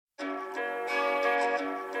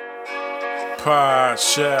Pod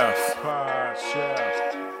Chef. Pod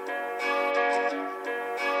Chef.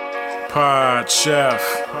 Pod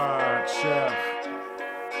Chef. Pod Chef.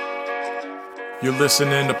 You're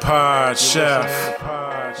listening to Pod Chef.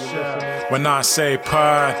 When I say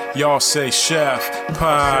pod, y'all say chef.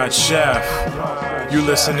 Pod Chef. You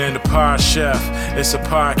listening to Pod Chef. It's a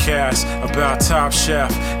podcast about Top Chef,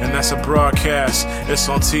 and that's a broadcast. It's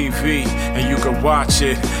on TV, and you can watch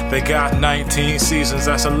it. They got 19 seasons,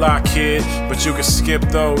 that's a lot, kid. But you can skip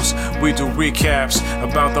those. We do recaps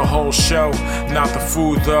about the whole show. Not the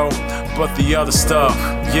food, though, but the other stuff.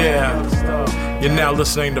 Yeah. You're now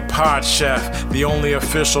listening to Pod Chef, the only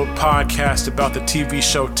official podcast about the TV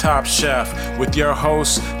show Top Chef, with your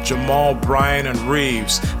hosts, Jamal, Brian, and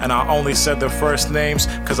Reeves. And I only said their first names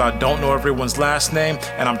because I don't know everyone's last name,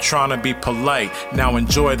 and I'm trying to be polite. Now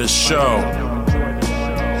enjoy the show.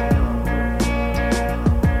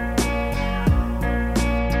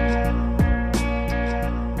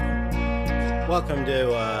 Welcome to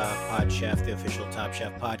Pod Chef, the official Top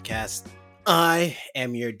Chef podcast. I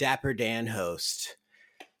am your Dapper Dan host,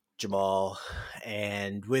 Jamal,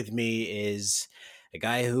 and with me is a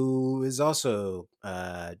guy who is also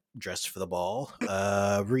dressed for the ball,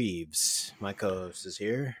 Reeves. My co-host is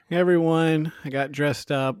here. Hey everyone, I got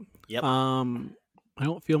dressed up. Yep. I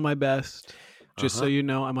don't feel my best. Just so you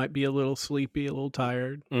know, I might be a little sleepy, a little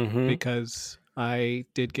tired, because I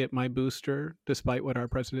did get my booster, despite what our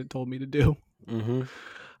president told me to do.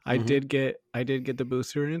 I did get the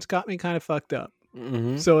booster, and it's got me kind of fucked up.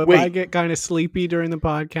 So if I get kind of sleepy during the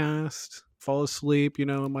podcast, fall asleep,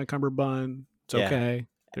 in my cummerbund, it's okay.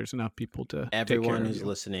 There's enough people to Everyone take care who's of you.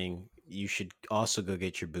 listening, you should also go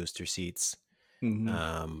get your booster seats.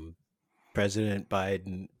 Mhm. President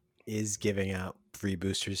Biden is giving out free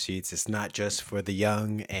booster seats. It's not just for the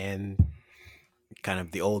young and kind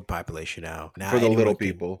of the old population now. For the little anyone can-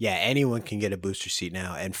 people. Yeah, anyone can get a booster seat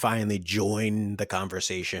now and finally join the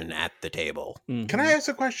conversation at the table. Mhm. Can I ask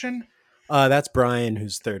a question? That's Brian,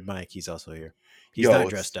 who's third mic. He's also here. He's Yo, not it's-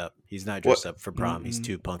 dressed up. He's not dressed What- up for prom. He's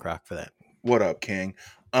too punk rock for that. What up, King?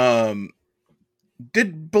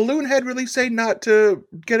 Did Balloon Head really say not to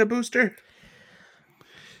get a booster?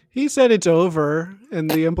 He said it's over, and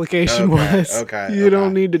the implication Okay, was okay, you okay.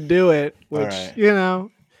 don't need to do it, which, right.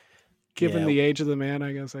 Given Yeah. the age of the man,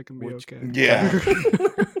 I guess I can be Which- okay. Yeah.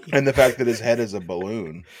 And the fact that his head is a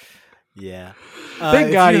balloon. Yeah. Thank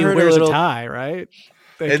if God you he heard wears little- a tie, right?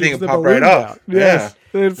 That Anything keeps can the pop right balloons off. out. Yes.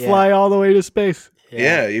 They'd Yeah. fly all the way to space.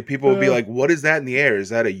 Yeah, people would be Yeah. like, what is that in the air? Is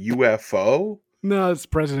that a UFO? No, it's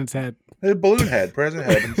president's head. A balloon head,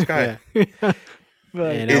 president head in the sky. Yeah.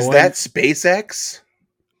 But And Is I that SpaceX?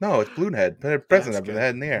 No, it's balloon head. President up with good. the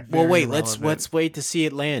head in the air. Well, Very wait. Let's relevant. wait to see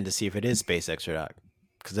it land to see if it is SpaceX or not.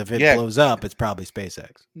 Because if it Yeah. blows up, it's probably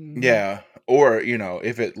SpaceX. Yeah. Or,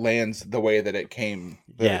 if it lands the way that it came,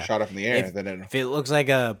 that Yeah. it shot up in the air, If- then If it looks like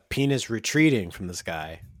a penis retreating from the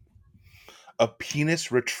sky, a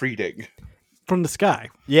penis retreating. From the sky.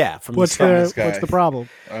 yeah, from What's the sky, the sky. what's the problem?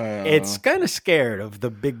 it's kind of scared of the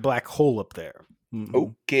big black hole up there. Mhm.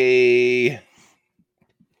 Okay. What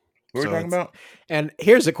were So we talking it's- about? And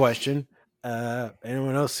here's a question: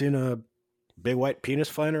 anyone else seen a big white penis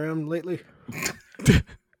flying around lately?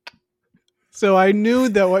 So I knew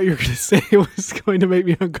that what you were going to say was going to make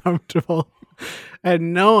me uncomfortable. I had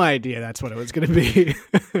no idea that's what it was going to be.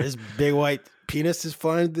 This big white penis is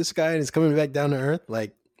flying to the sky and it's coming back down to Earth.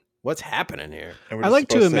 Like, what's happening here? And we're I just like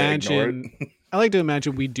to supposed ignore imagine. it? I like to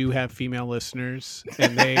imagine we do have female listeners,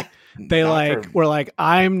 and they Not for- were like,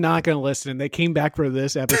 I'm not going to listen. They came back for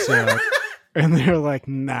this episode, and they're like,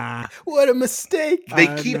 nah. What a mistake! They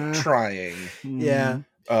I keep know. trying. Yeah.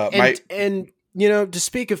 My And to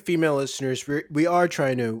speak of female listeners, we are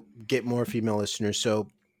trying to get more female listeners. So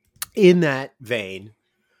in that vein,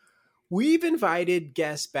 we've invited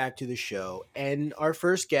guests back to the show, and our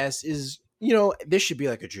first guest is, this should be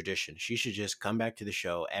like a tradition. She should just come back to the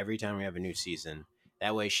show every time we have a new season.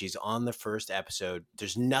 That way she's on the first episode.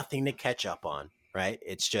 There's nothing to catch up on, right?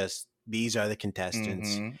 It's just, these are the contestants,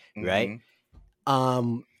 Mhm, right?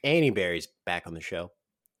 mhm. Annie Berry's back on the show.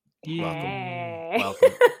 Hey. Welcome.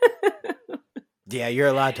 Yeah, you're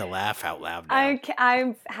allowed to laugh out loud now.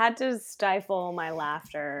 I've had to stifle my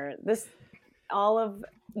laughter. All of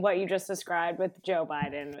what you just described with Joe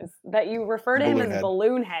Biden, is that you refer to him Balloon as head.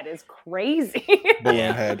 balloon head, is crazy. Balloon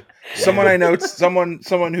Yeah. head. Someone I know,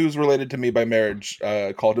 someone who's related to me by marriage,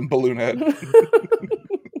 called him balloon head.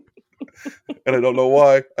 And I don't know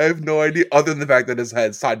why. I have no idea. Other than the fact that his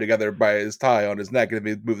head's tied together by his tie on his neck, and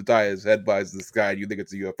if he moves the tie, his head flies to the sky, and you think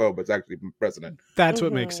it's a UFO, but it's actually the president. That's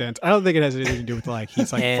what makes sense. I don't think it has anything to do with like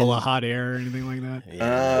he's like And- full of hot air or anything like that.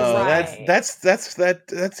 Oh, Right.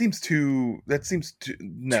 that seems too.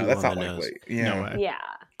 No, Too that's on not the nose. likely. Yeah, No way.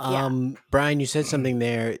 Yeah. Brian, you said something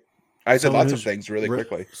there. I said Someone lots of who's things really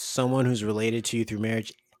quickly. Someone who's related to you through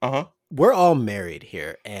marriage. Uh-huh. We're all married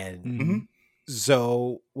here, and Mhm.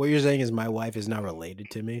 so what you're saying is my wife is not related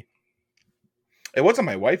to me. It wasn't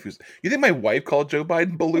my wife who's. You think my wife called Joe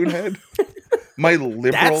Biden balloon head? My liberal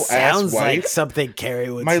That ass sounds wife. like something Carrie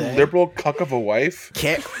would My say. liberal cuck of a wife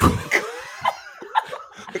Can't,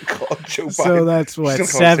 called Joe Biden. So that's what,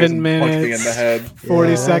 She's gonna come upstairs 7 and punch me in minutes, the head. 40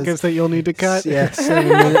 Yeah, seconds that you'll need to cut. Yeah, 7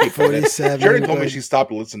 minutes, 47. She already told me she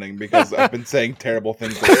stopped listening because I've been saying terrible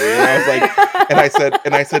things lately. And I was like,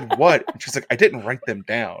 and I said, what? And she's like, I didn't write them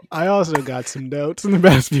down. I also got some notes in the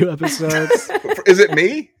past few episodes. Is it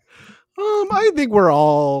me? I think we're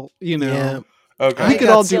all, you know, Yeah, Okay. we I could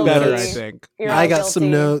got all do some better, I notes. think. You're I all got some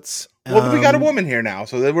guilty. notes. Well, we got a Um, woman here now,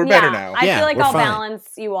 so we're better now. I Yeah, feel like we're I'll fine. balance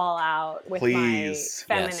you all out with Please.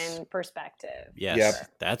 my feminine perspective. Yes, Yep.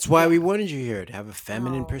 that's why we wanted you here to have a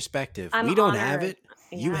feminine Oh, perspective. I'm We don't have honored.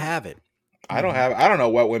 it. You Yeah. have it. I don't know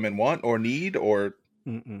what women want or need or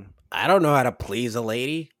Mm-mm. I don't know how to please a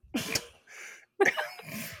lady.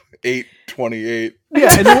 828.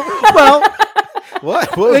 Yeah, and well,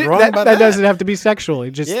 What? What was wrong that, about that that? doesn't have to be sexual.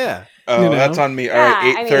 It just Yeah. Oh, You know? that's on me. All Yeah,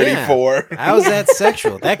 right, I mean- 834. How is that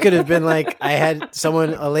sexual? That could have been like I had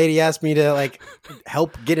a lady asked me to like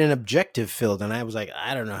help get an objective filled, and I was like,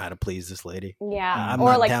 I don't know how to please this lady. Yeah. I'm Or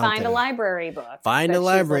not like find talented. a library book. Find that a she's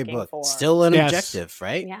library looking book. for. Still an Yes. objective,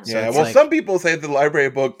 right? Yeah. So Yeah, it's well, like- some people say the library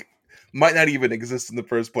book might not even exist in the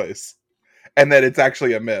first place, and that it's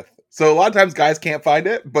actually a myth. So a lot of times guys can't find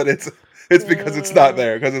it, but it's because it's not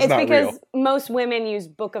there because it's not because real. most women use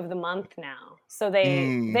book of the month now. So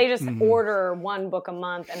they just order one book a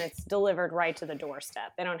month and it's delivered right to the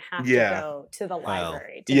doorstep. They don't have to Yeah. go to the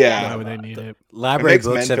library. To yeah. get why the would they book. need it? library makes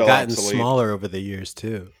books men have feel gotten obsolete. smaller over the years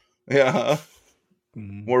too. Yeah,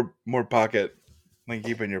 Mhm. more pocket, like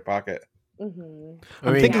keep in your pocket. Mhm.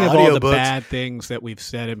 I'm thinking of all the audiobooks- bad things that we've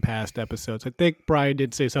said in past episodes. I think Brian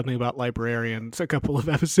did say something about librarians a couple of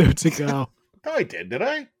episodes ago. No, I did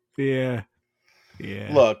I? Yeah. Yeah.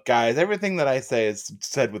 Look, guys, everything that I say is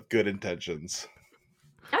said with good intentions.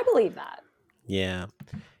 I believe that. Yeah.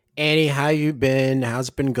 Annie, how you been? How's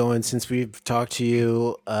it been going since we've talked to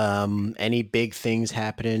you? Any big things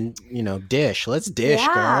happening? You know, dish. Let's dish,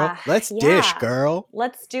 girl. Yeah, Let's dish, yeah. girl.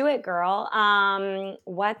 Let's do it, girl.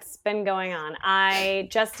 What's been going on? I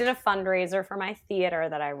just did a fundraiser for my theater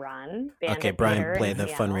that I run. Bandit Okay, Brian, Theater play in the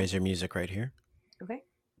Seattle. fundraiser music right here. Okay.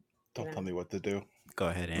 Don't Yeah. tell me what to do. Go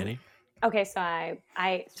ahead, Annie. Okay, so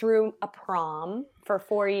I threw a prom for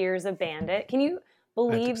 4 years of Bandit. Can you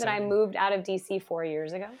believe that I exciting. moved out of DC 4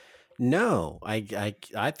 years ago? No,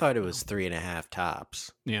 I thought it was 3.5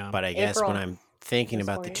 tops, Yeah. but I guess when April I'm thinking was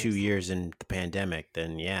about 4 the 2 years in the pandemic,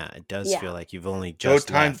 then yeah, it does Yeah. feel like you've only Those just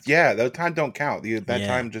times, left. yeah, those times don't count. That Yeah.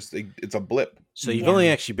 time it's a blip. So you've Yeah. only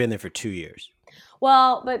actually been there for 2 years.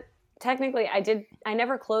 Well, but technically I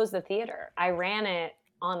never closed the theater. I ran it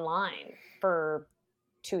online for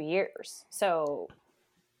 2 years. So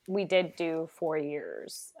we did do 4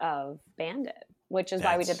 years of Bandit, which is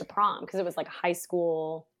why we did That's- the prom, because it was like a high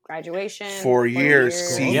school graduation. 4 years,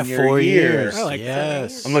 Yeah, senior 4 year. years. I like that.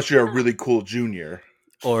 Yes. Unless you're a really cool junior.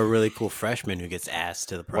 Or a really cool freshman who gets asked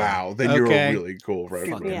to the prom. Wow, then you're Okay. a really cool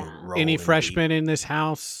freshman. Fucking Yeah. rolling Any deep. freshmen in this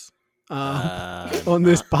house on Not-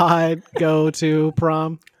 this pod go to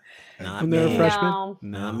prom? Not when they were me. freshmen? No,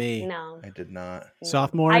 Not me. no. I did not. no.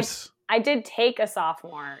 Sophomores? I did take a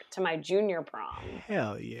sophomore to my junior prom.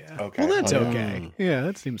 Hell yeah. Okay. Well, that's Hell yeah. okay. Yeah,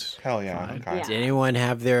 that seems Hell yeah. fine. Okay. Yeah. Did anyone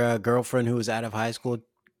have their girlfriend who was out of high school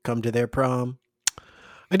come to their prom?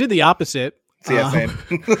 I did the opposite. See, yeah, Um, same.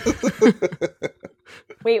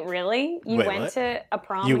 Wait, really? You Wait, went what? to a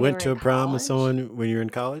prom? You when went were to a in prom with college? someone when you were in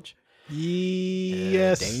college?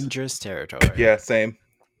 Yes. Dangerous territory. Yeah, same.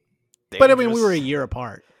 But I mean, we were a Dangerous. year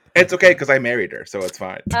apart. It's okay because I married her, so it's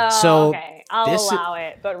fine. Oh, So, okay. I'll this is- allow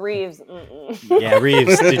it. But Reeves, mm-mm. Yeah,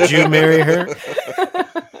 Reeves, did you marry her?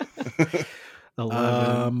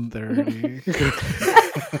 11:30.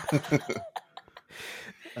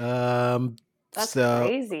 That's so,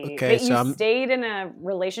 crazy. Okay, But you so I'm stayed in a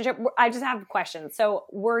relationship. I just have questions. So,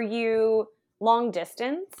 were you long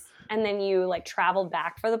distance, and then you like traveled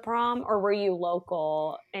back for the prom, or were you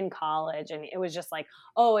local in college, and it was just like,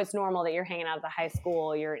 oh, it's normal that you're hanging out at the high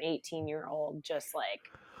school. You're an 18-year-old, just like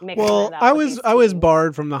mixing Well, it up. I with was these I was teens.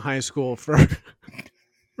 barred from the high school for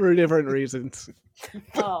for different reasons.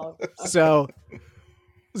 Oh, okay.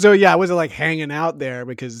 So yeah, I wasn't like hanging out there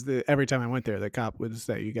because every time I went there, the cop would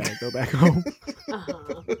say, "You gotta go back home."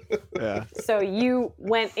 Uh-huh. Yeah. So you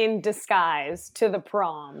went in disguise to the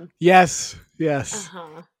prom. Yes.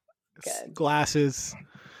 Uh-huh. Good. Glasses,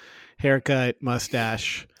 haircut,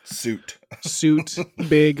 mustache, Suit.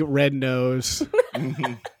 big red nose.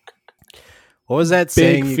 Mhm. What was that Big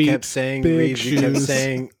saying you feet, kept saying, big Reeves? You kept shoes.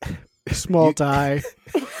 saying, Small tie,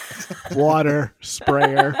 water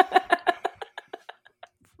sprayer,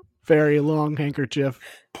 very long handkerchief.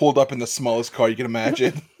 Pulled up in the smallest car you can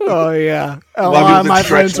imagine. Oh yeah, a A lot people of my with a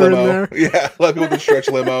stretch friends were in limo. there. Yeah, a lot of people with a stretch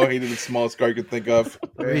limo. He did the smallest car you could think of.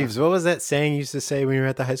 Reeves, what was that saying you used to say when you were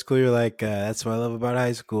at the high school? You're like, that's what I love about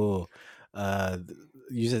high school.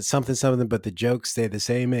 You said something, but the jokes stay the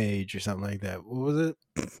same age or something like that. What was it?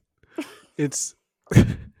 It's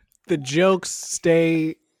the jokes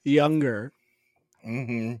stay younger,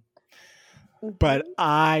 Hmm. but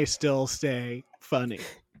I still stay funny.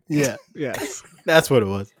 Yeah, Yes. that's what it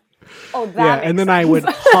was. Oh, that Yeah, makes and then sense. I would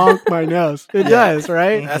honk my nose. It does,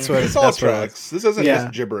 right? That's what This all that's what it was. tracks. This isn't Yeah.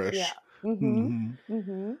 just gibberish. Yeah. Mhm.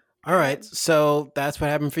 Mm-hmm. All right, so that's what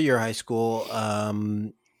happened for your high school.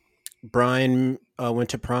 Brian went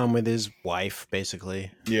to prom with his wife,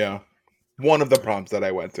 basically. Yeah. One of the proms that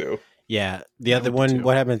I went to. Yeah, the I other went to one. two.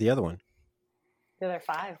 What happened at the other one? The other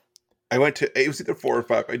 5. I went to, it was either 4 or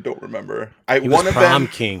 5. I don't remember. He was prom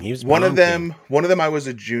king. He was One of prom king. them, I was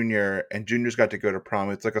a junior, and juniors got to go to prom.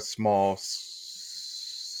 It's like a small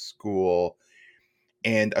school,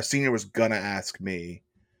 and a senior was gonna ask me,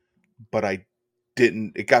 but I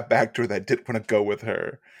didn't. It got back to her that I didn't want to go with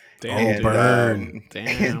her. Damn. burn.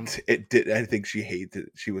 Damn. And it did. I think she hated.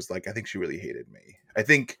 She was like, I think she really hated me. I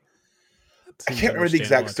think I can't remember the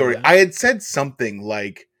exact story. I had said something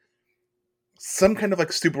like some kind of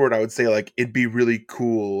like stupid word. I would say like, it'd be really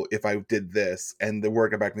cool if I did this, and the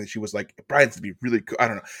word got back to me. She was like, Brian's to be really cool. I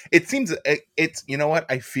don't know. It seems it's, you know what?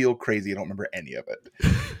 I feel crazy. I don't remember any of it.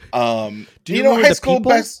 Do you you know, remember high the school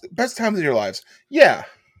people? best times of your lives. Yeah,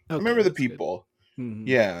 I Okay, remember the that's good. people. Mhm.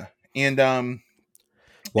 Yeah, and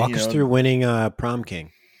Walk you us know, through winning prom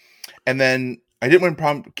king. and then I didn't win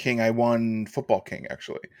prom king. I won football king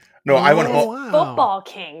actually. No, I won Oh, home. wow. Football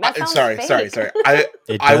king. That sounds Sorry. fake.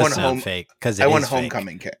 It I does won sound fake because I won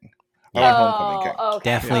homecoming king. I won homecoming king. Oh, okay.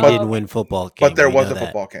 Definitely But- didn't win football king. But there we was know a that.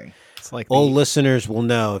 football king. It's like Old the listeners will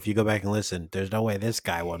know if you go back and listen. There's no way this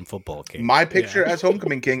guy won football king. My picture as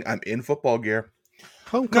homecoming king. I'm in football gear.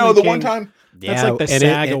 homecoming No, the king, one time. That's like the and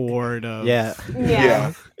SAG award of Yeah,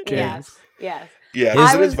 Yeah. kings. Yes. Yeah,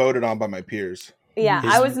 I it was- is voted on by my peers. Yeah.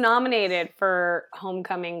 His- I was nominated for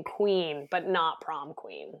homecoming queen, but not prom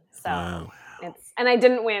queen. So Wow. and I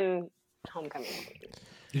didn't win homecoming queen.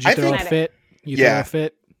 Did you I throw a think- fit? You Yeah. throw a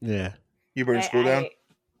fit? Yeah. You burn school down.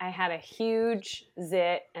 I had a huge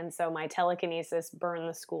zit, and so my telekinesis burned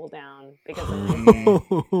the school down because of my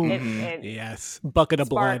Mhm. it Yes. Bucket of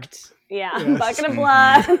blood. sparked. Yeah, Yes. bucket of Mhm.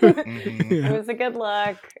 blood. Mhm. It Yeah. was a good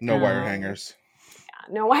look. No wire Um, hangers.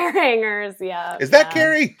 No wire hangers. Yeah. Is that yeah.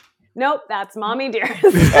 Carrie? Nope, that's Mommy Dearest.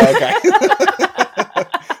 Oh, okay.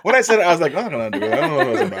 When I said it, I was like, I don't know what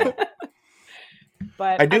it was about.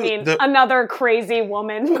 But I I, do- mean, the- another crazy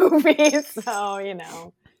woman movie. So you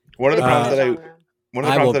know, One of the Uh, proms that I genre. one of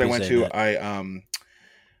the I proms won't that I be went saying to,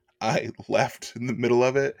 I left in the middle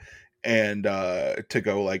of it and to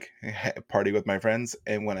go like party with my friends,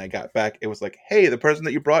 and when I got back, it was like, hey, the person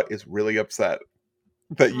that you brought is really upset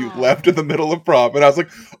that you Aw. left in the middle of prom, and I was like,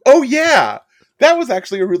 oh yeah, that was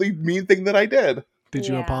actually a really mean thing that I did. Did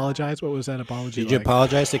you Yeah. apologize? What was that apology? Did you like?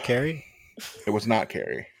 apologize to Carrie? It was not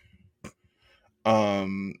Carrie.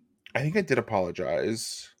 I think I did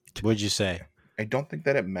apologize. What'd you say? I don't think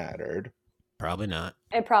that it mattered. Probably not.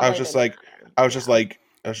 It probably. I was just didn't like, matter.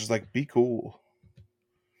 I was just Yeah. like, be cool.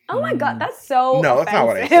 Oh my god, that's so. No, that's not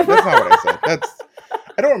what I said. offensive. That's not what I said. That's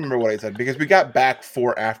I don't remember what I said because we got back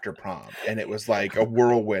for after prom and it was like a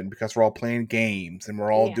whirlwind because we're all playing games and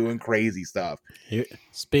we're all Yeah. doing crazy stuff.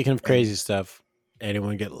 Speaking of crazy stuff,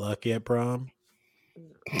 anyone get lucky at prom?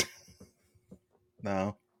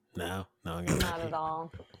 No, No, no. Not at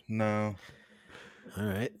all. no. All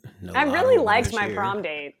right. No I lotto really liked winners my here. prom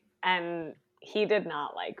date, and he did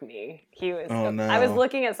not like me. He was. Oh, I was no.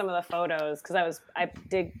 looking at some of the photos because I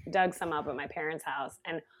dug some up at my parents' house,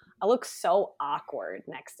 and I look so awkward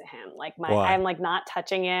next to him. Like Why? I'm like not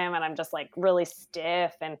touching him, and I'm just like really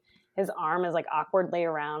stiff, and his arm is like awkwardly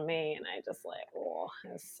around me, and I just like, oh,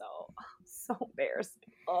 it's so embarrassing.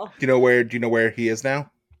 Oh. Do you know where he is now?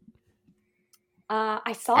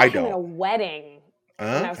 I saw I him at a don't. wedding.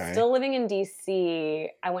 When I was still living in DC,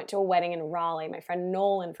 I went to a wedding in Raleigh. My friend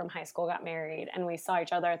Nolan from high school got married, and we saw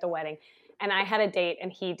each other at the wedding. And I had a date,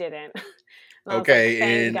 and he didn't.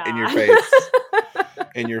 Okay, in your face.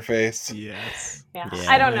 In your face. Yes. Yeah.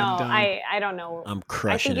 I don't know. I don't know. I'm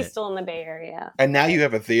crushing I think it. he's still in the Bay Area. And now you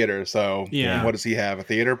have a theater, so yeah. What does he have? A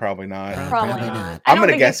theater? Probably not. Probably not. I'm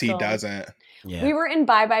gonna guess he doesn't. Yeah. We were in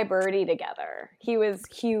Bye Bye Birdie together. He was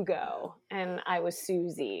Hugo, and I was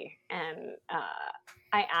Susie. And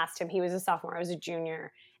I asked him. He was a sophomore. I was a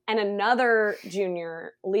junior. And another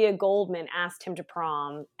junior, Leah Goldman, asked him to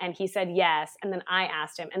prom, and he said yes. And then I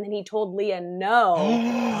asked him, and then he told Leah no,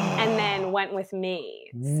 and then went with me.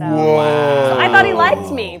 So I thought he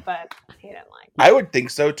liked me, but he didn't like me. I would think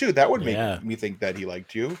so too. That would make me think that he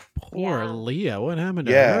liked you. Poor Leah. What happened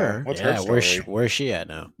to her? What's her story? Where's she at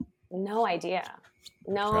now? No idea.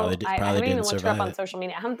 No, Probably I haven't even looked her up on it. social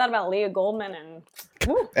media. I haven't thought about Leah Goldman,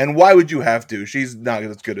 and And why would you have to? She's not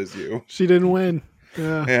as good as you. She didn't win.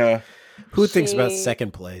 Yeah. Who thinks about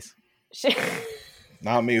second place?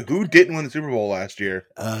 Not me. Who didn't win the Super Bowl last year?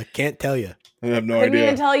 Can't tell you. I have no couldn't idea.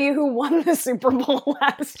 even tell you who won the Super Bowl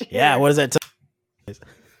last year. Yeah, what does that tell?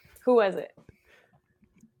 Who was it?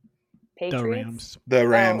 Patriots? The Rams. The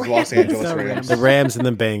Rams, Los Angeles Rams. The Rams and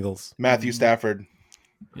the Bengals. Matthew Stafford.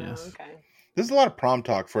 Yes. Oh, okay. There's a lot of prom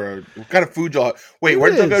talk for what kind of food y'all. Wait, where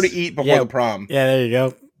did y'all go to eat before the prom? Yeah, there you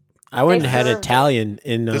go. I went and had serve- Italian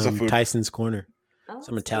in There's a food- Tyson's Corner, Oh,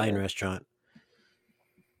 some that's Italian cute. restaurant.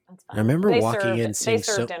 That's I remember walking served, in, seeing they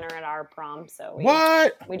served dinner at our prom, so we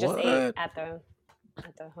just What? ate at the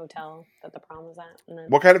hotel that the prom was at. And then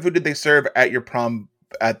What kind of food did they serve at your prom?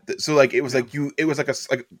 So like it was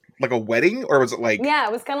like a wedding, or was it like? yeah,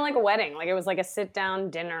 it was kind of like a wedding. Like it was like a sit down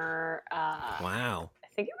dinner. Wow. I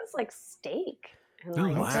think it was like steak and Oh,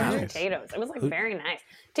 like that's mashed nice. potatoes. It was like very nice.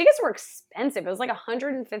 Tickets were expensive. It was like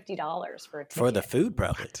 $150 for a ticket. For the food,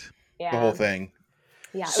 probably. Yeah. The whole thing.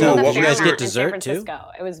 Yeah. So it was at what, you guys Fairmont get in San dessert, too?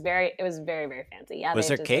 Francisco. It was very, very fancy. Yeah. Was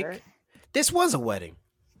they there had dessert. cake? This was a wedding.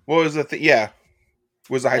 What was the yeah?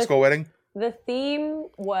 Was the high school wedding? The theme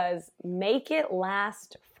was "Make It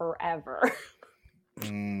Last Forever."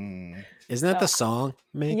 Mm. Isn't that the song?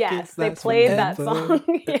 Make Yes, it they last played that forever,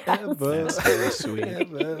 song. Yes. forever, That's very sweet.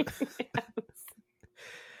 forever.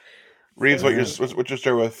 Reeves, what's your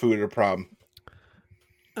story with food at a prom?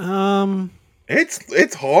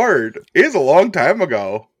 It's hard. It is a long time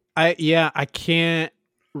ago. I can't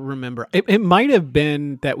remember. It might have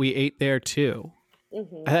been that we ate there too.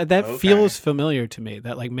 Mhm. That Okay. feels familiar to me.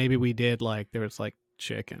 That like maybe we did like there was like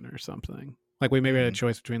chicken or something. Like we maybe had a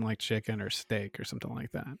choice between like chicken or steak or something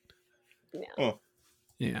like that. Yeah. Oh.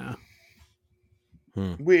 Yeah.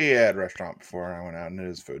 We had a restaurant before I went out, and it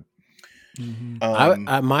is food.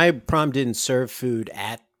 Mm-hmm. My prom didn't serve food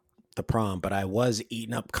at the prom, but I was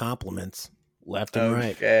eating up compliments left and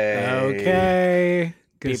right. Okay.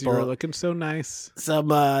 Because you were People- looking so nice. Some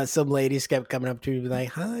ladies kept coming up to me like,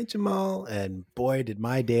 "Hi, Jamal," and boy, did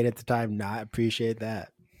my date at the time not appreciate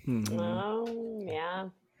that. Mhm. Oh, yeah.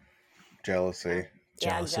 Jealousy.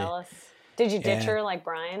 Jealousy. Yeah, jealous. Did you ditch Yeah. her like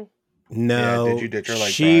Brian? No, Yeah, did you ditch her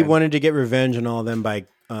like she Brian? wanted to get revenge on all of them by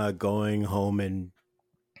going home and.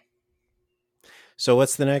 So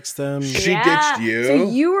what's the next? She ditched you? So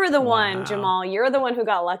you were the one, Wow. Jamal. You're the one who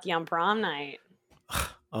got lucky on prom night.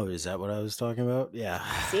 Oh, is that what I was talking about? Yeah.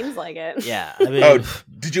 Seems like it. Yeah. I mean, Oh,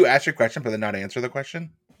 did you ask your question but then not answer the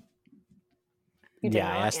question? You did yeah.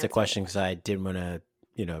 I not asked the answer. question because I didn't want to,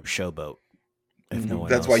 showboat. If no one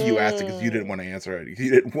That's else. why you asked it, because you didn't want to answer it. You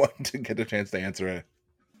didn't want to get a chance to answer it.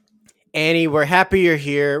 Annie, we're happy you're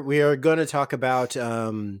here. We are going to talk about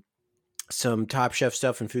some Top Chef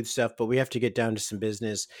stuff and food stuff, but we have to get down to some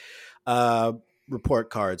business. Report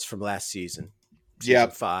cards from last season. Season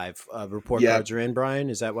Yep. 5. Report Yep. cards are in, Brian.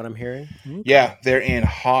 Is that what I'm hearing? Yeah, they're in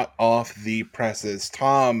hot off the presses.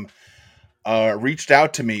 Tom reached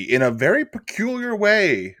out to me in a very peculiar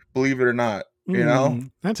way, believe it or not. You know?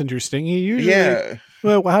 That's interesting. He usually. Yeah.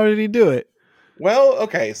 Well, how did he do it? Well,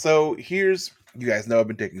 okay, so here's, you guys know I've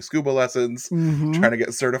been taking scuba lessons, Mhm. trying to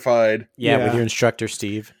get certified. Yeah, with Yeah. your instructor,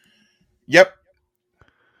 Steve. Yep.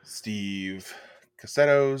 Steve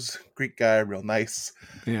Cassettos, Greek guy, real nice.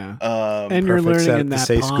 Yeah. Um, And you're Perfect learning setup in to that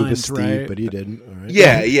say pond, Scuba Steve, right? but he didn't. All right.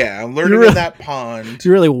 yeah, I'm learning really- in that pond.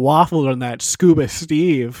 You really waffled on that scuba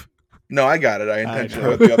Steve. No, I got it. I intentionally know.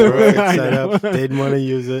 went the other way I Setup. know. Didn't want to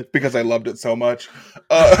use it. because I loved it so much.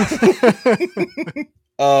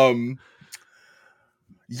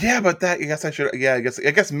 Yeah, but that, I guess I should. Yeah, I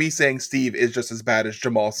guess me saying Steve is just as bad as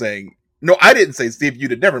Jamal saying. No, I didn't say Steve. You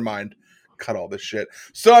did. Never mind. Cut all this shit.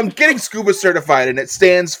 So I'm getting scuba certified, and it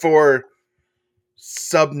stands for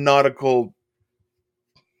subnautical.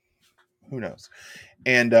 Who knows?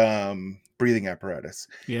 and breathing apparatus.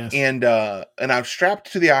 Yes. And I'm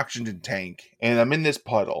strapped to the oxygen tank, and I'm in this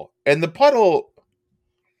puddle. And the puddle,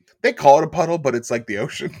 they call it a puddle, but it's like the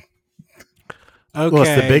ocean. Okay. Well,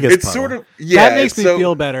 it's the biggest It's puddle. sort of, yeah. That makes me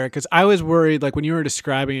feel better because I was worried. Like when you were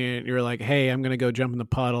describing it, you were like, "Hey, I'm gonna go jump in the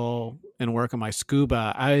puddle and work on my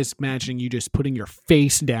scuba." I was imagining you just putting your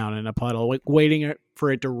face down in a puddle, like waiting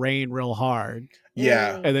for it to rain real hard,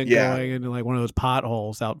 Yeah. and then yeah. going into like one of those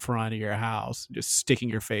potholes out front of your house, just sticking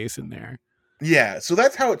your face in there. Yeah. So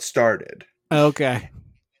that's how it started. Okay.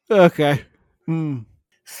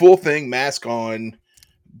 Full thing, mask on.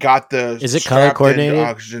 Got the Is it color coordinated?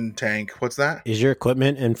 Oxygen tank. What's that? Is your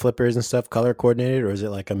equipment and flippers and stuff color coordinated, or is it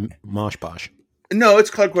like a mosh posh? No, it's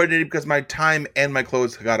color coordinated because my time and my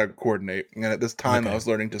clothes gotta coordinate. And at this time, Okay. I was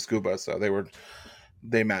learning to scuba, so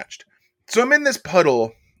they matched. So I'm in this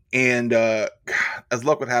puddle, and as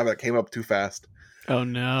luck would have it, I came up too fast. Oh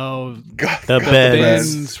no! Got The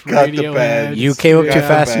Benz. Got the Radiohead. Benz. You came up Got too the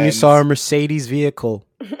fast and you Benz. saw a Mercedes vehicle.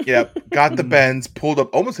 Yep, got the Benz, pulled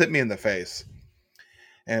up, almost hit me in the face.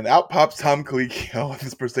 And out pops Tom Colicchio with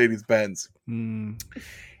his Mercedes Benz. Mm.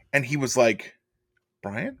 And he was like,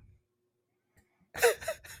 Brian?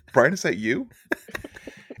 Brian, is that you?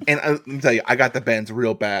 And let me tell you, I got the Benz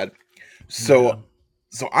real bad. So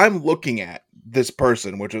I'm looking at this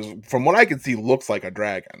person, which is, from what I can see, looks like a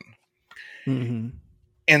dragon. Mm-hmm.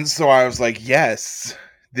 And so I was like, yes,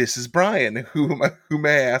 this is Brian. Who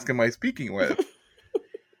may I ask am I speaking with?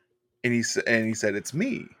 And he said, it's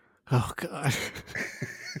me. Oh god!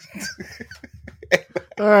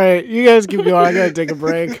 All right, you guys keep going. I gotta take a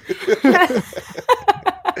break.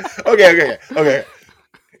 Okay.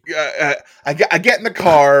 I get in the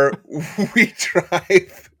car. We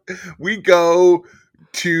drive. We go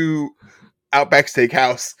to Outback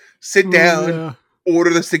Steakhouse. Sit down.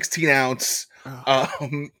 Order the 16 ounce.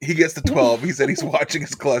 He gets the 12. He said he's watching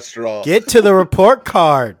his cholesterol. Get to the report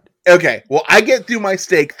card. Okay, well, I get through my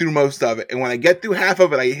steak through most of it, and when I get through half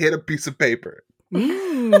of it, I hit a piece of paper.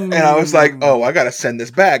 And I was like, oh, I gotta send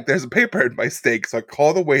this back. There's a paper in my steak. So I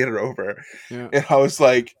call the waiter over. Yeah. And I was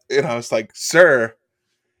like, sir,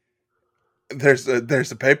 there's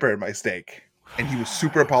a paper in my steak. And he was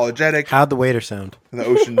super apologetic. How'd the waiter sound? The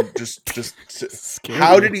ocean just Scary.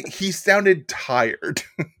 how did he sounded tired.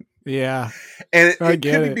 Yeah. And it I could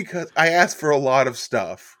get be it. because I asked for a lot of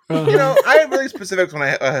stuff. Uh-huh. You know, I have really specifics when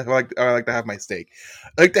I like to have my steak.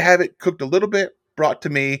 I like to have it cooked a little bit, brought to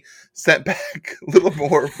me, sent back, a little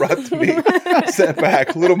more, brought to me, sent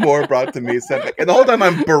back, a little more, brought to me, sent back. And the whole time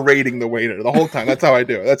I'm berating the waiter. The whole time. That's how I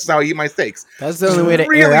do it. That's how I eat my steaks. That's the only way to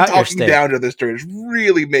really air out your talking steak. down to this dude. Just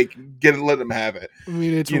really let him have it. I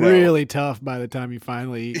mean, it's You know. really tough by the time you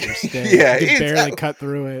finally eat your steak. Yeah, you can it's- barely cut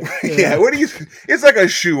through it. Yeah, what do you? It's like a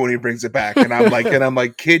shoe when he brings it back, and I'm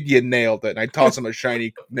like, kid, you nailed it. And I toss him a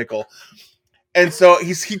shiny nickel, and so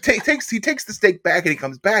he takes the steak back, and he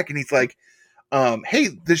comes back, and he's like, hey,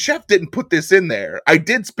 the chef didn't put this in there. I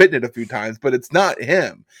did spit in it a few times, but it's not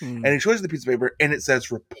him. Mm. And he shows the piece of paper, and it says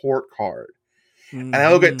report card. And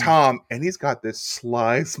I look at Tom, and he's got this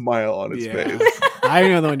sly smile on his Yeah. face. I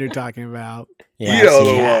know the one you're talking about. Yeah, You know I've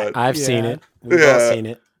the seen it. one. I've seen Yeah. it. We've all Yeah. seen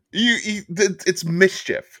it. It's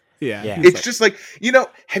mischief. Yeah. Yeah. he's It's like- just like, you know,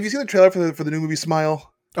 have you seen the trailer for the new movie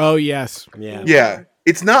Smile? oh yes. Yeah. Yeah,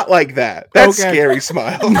 it's not like that. That's Okay. scary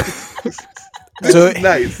smile. This So- is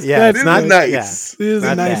nice. Yeah, this it's not is nice. yeah. It is a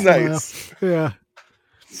Not nice that. smile. Nice. Yeah.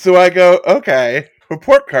 So I go, okay,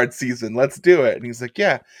 report card season. Let's do it. And he's like,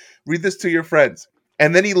 yeah, read this to your friends.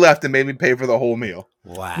 And then he left and made me pay for the whole meal,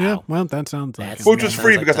 Wow. Yeah. Well, that sounds like That's- it. which was sounds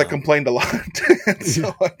free like because I Tom. complained a lot,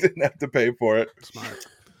 so I didn't have to pay for it. Smart.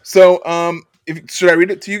 So, should I read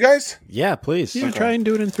it to you guys? Yeah, please. Yeah, try and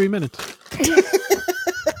do it in 3 minutes.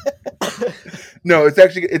 No, it's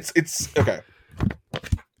actually it's okay.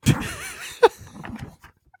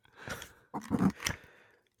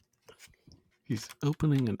 He's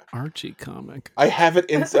opening an Archie comic. I have it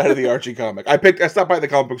inside of the Archie comic. I stopped by the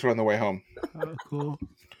comic book store on the way home. Oh, cool.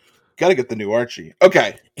 Got to get the new Archie.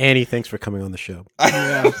 Okay. Annie, thanks for coming on the show.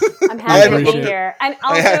 Yeah. I'm happy to be appreciate it. here. And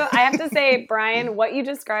also, I have to say, Brian, what you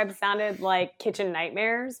described sounded like Kitchen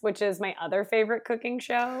Nightmares, which is my other favorite cooking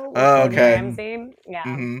show. With Oh, Gordon okay. Ramsay. Yeah,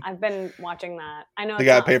 Mhm. I've been watching that. I know They it's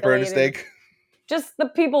got not paper and a affiliated- steak. Just the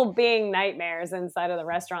people being nightmares inside of the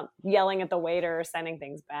restaurant, yelling at the waiter, sending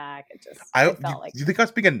things back. It I it don't. felt like You think I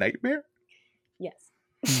was being a nightmare? yes.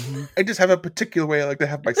 I just have a particular way I like to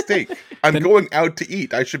have my steak. I'm going out to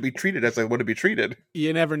eat. I should be treated as I want to be treated.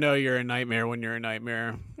 You never know you're a nightmare when you're a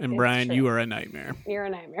nightmare. And Brian, true. You are a nightmare. You're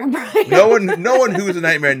a nightmare, Brian. No one who's a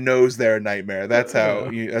nightmare knows they're a nightmare. That's how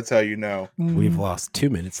you know. We've lost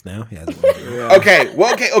 2 minutes now. Okay.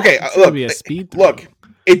 Well, okay. Look.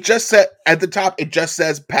 It just said at the top. It just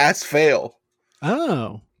says pass fail.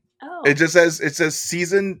 Oh. It says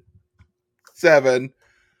season 7.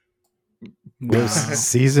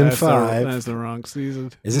 Season 5. That's the wrong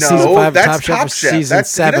season. Is it season 5 of Top Chef or season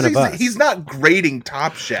 7 of us? He's not grading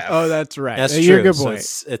Top Chef. Oh, that's right. That's true. You're a good point.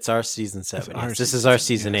 So it's our season 7. This is our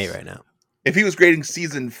season 8 right now. If he was grading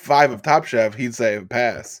season 5 of Top Chef, he'd say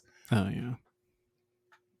pass. Oh,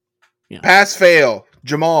 yeah. Pass, fail.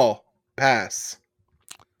 Jamal, pass.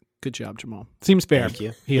 Good job, Jamal. Seems fair. Thank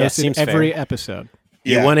you. He hosted every episode.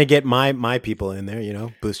 You want to get my people in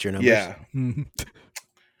there, boost your numbers. Yeah.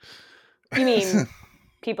 You mean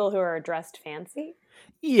people who are dressed fancy?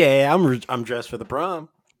 Yeah, I'm dressed for the prom.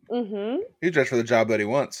 Mm-hmm. He's dressed for the job that he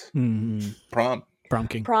wants. Mm-hmm. Prom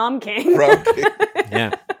king. Prom king.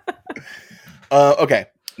 Yeah. Okay.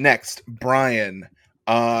 Next, Brian.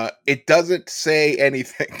 It doesn't say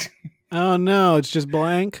anything. Oh no, it's just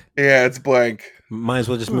blank. Yeah, it's blank. Might as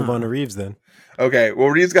well just move on to Reeves then. Okay. Well,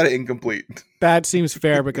 Reeves got it incomplete. That seems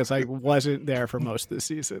fair because I wasn't there for most of the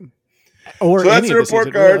season. Or so that's the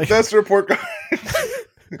report card. Really. That's the report card.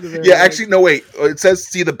 Yeah, actually, no, wait. It says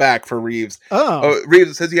see the back for Reeves. Oh,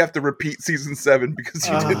 Reeves, it says you have to repeat season 7 because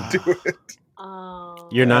you didn't do it.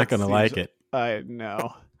 You're not going to like it. I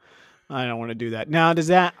know. I don't want to do that. Now,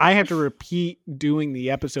 I have to repeat doing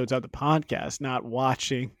the episodes of the podcast, not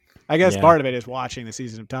watching. I guess part of it is watching the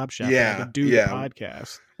season of Top Chef. Yeah. I can do the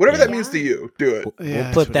podcast. Whatever that means to you, do it.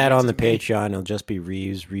 We'll put that on the Patreon. It'll just be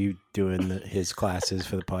Reeves redoing his classes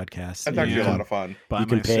for the podcast. That's actually a lot of fun. You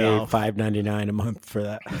can pay $5.99 a month for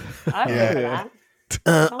that. Yeah.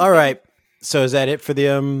 All right. So is that it for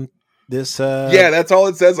the this? Yeah, that's all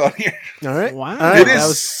it says on here. All right. Wow. It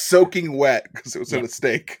is soaking wet because it was in a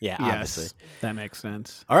steak. Yeah, obviously. That makes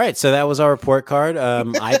sense. All right, so that was our report card.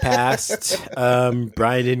 I passed.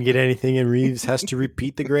 Brian didn't get anything, and Reeves has to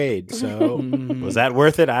repeat the grade. So was that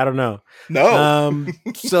worth it? I don't know. No.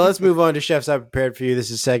 So let's move on to Chefs I Prepared for You.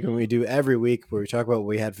 This is a segment we do every week where we talk about what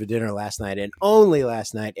we had for dinner last night and only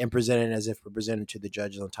last night and present it as if we're presented to the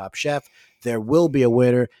judges on Top Chef. There will be a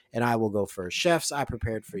winner, and I will go first. Chefs I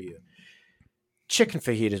Prepared for You. Chicken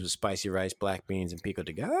fajitas with spicy rice, black beans, and pico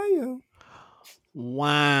de gallo.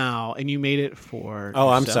 Wow. And you made it for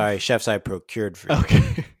yourself? I'm sorry. Chefs I procured for you.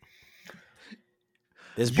 Okay.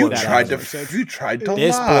 This boy you tried to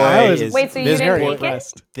this lie. Boy is, wait, so you didn't make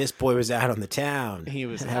it? This boy was out on the town. He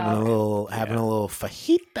was having a little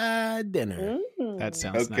fajita dinner. That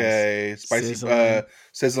sounds nice. Okay. Spicy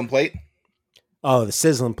sizzling plate. Oh, the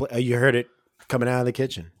sizzling plate. You heard it coming out of the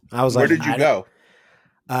kitchen. I was Where did you go?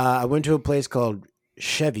 I went to a place called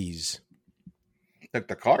Chevy's. Like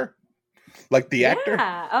the car? Like the actor?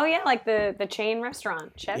 Oh, yeah, like the chain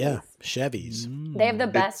restaurant, Chevy's. Yeah, Chevy's. They have the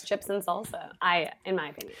best chips and salsa, in my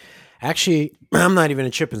opinion. Actually, I'm not even a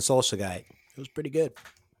chip and salsa guy. It was pretty good.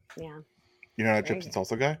 Yeah. You're not a chips and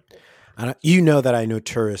salsa guy? You know that I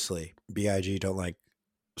notoriously, BIG, don't like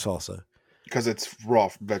salsa. Because it's raw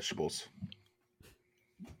vegetables.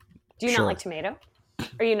 Do you not like tomato?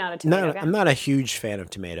 Are you not a tomato guy? I'm not a huge fan of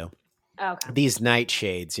tomato. Okay. These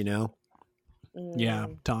nightshades, Yeah,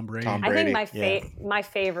 Tom Brady. I think my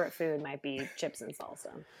favorite food might be chips and salsa.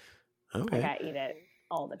 Okay. Like I eat it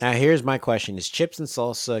all the time. Now here's my question: is chips and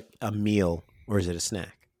salsa a meal or is it a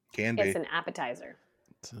snack? Can be. It's an appetizer.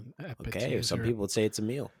 Okay, some people would say it's a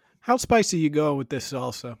meal. How spicy you go with this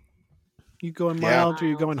salsa? You going mild or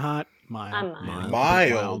you going hot? Mild. I'm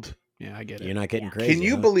mild. Yeah, I get it. You're not getting crazy. Can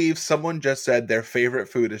you believe someone just said their favorite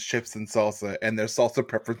food is chips and salsa and their salsa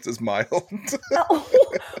preference is mild?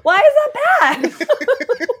 Why is that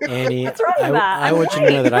bad? Annie, what's wrong with that? I want you to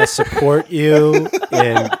know that I support you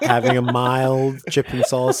in having a mild chip and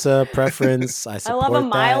salsa preference. I love a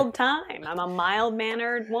mild time. I'm a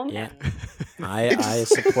mild-mannered woman. Yeah. I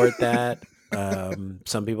support that.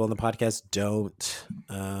 Some people on the podcast don't.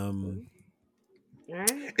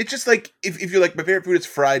 It's just like if you're like, my favorite food is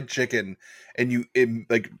fried chicken, and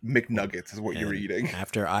like McNuggets is what you're eating.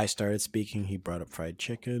 After I started speaking, he brought up fried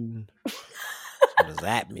chicken. What does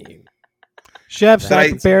that mean? Chefs,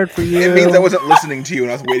 I prepared for you. It means I wasn't listening to you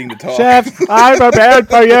and I was waiting to talk. Chefs, I prepared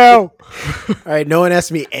for you. All right, no one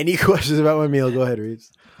asked me any questions about my meal. Go ahead,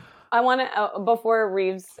 Reeves. I want to, before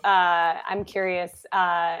Reeves, I'm curious,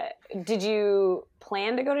 did you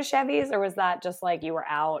plan to go to Chevy's, or was that just like you were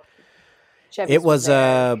out? Chevy's it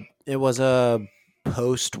was a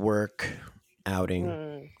post-work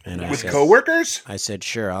outing. And With coworkers? I said,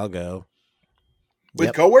 sure, I'll go.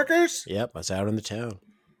 With coworkers? Yep, I was out in the town.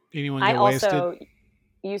 Anyone I get also wasted?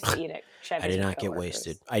 used to eat it. I did not get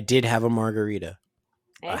wasted. I did have a margarita.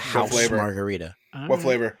 A house flavor? margarita. What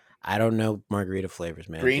flavor? I don't know margarita flavors,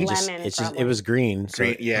 man. Green? It was green. So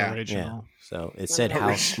Green, yeah. Original. So it said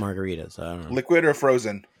house margarita. So I don't know. Liquid or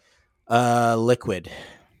frozen? Liquid.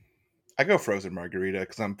 I go frozen margarita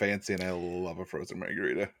because I'm fancy and I love a frozen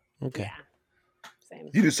margarita. Okay. Yeah. Same.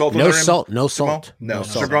 You do salt on No the rim? salt. No salt. No.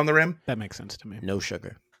 salt. Sugar on the rim? That makes sense to me. No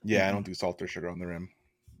sugar. Yeah, I don't do salt or sugar on the rim.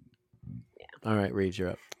 All right, Reeves, you're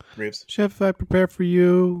up. Reeves? Chef, I prepare for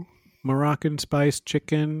you Moroccan spiced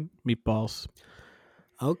chicken meatballs.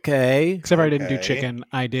 Okay. Except for I didn't do Okay. chicken.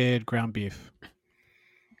 I did ground beef.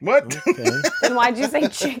 What? Okay. Then why'd you say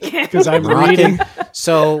chicken? Because I'm Moroccan. reading,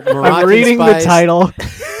 So Moroccan I'm reading spice, the title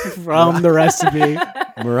from the recipe.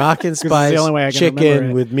 Moroccan it's the spice only way I can remember chicken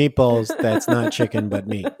it. with meatballs. That's not chicken, but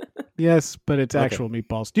meat. Yes, but it's Okay. actual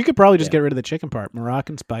meatballs. You could probably just Yeah. get rid of the chicken part.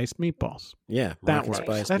 Moroccan spiced meatballs. Yeah, That Moroccan works.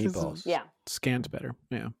 spice That is- meatballs. Yeah. Scans better.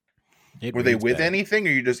 Yeah. It Were they reads with better. anything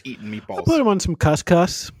or you just eating I meatballs? put them on some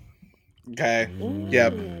couscous. Okay. Mm.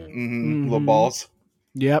 Yep. Mhm. Little balls.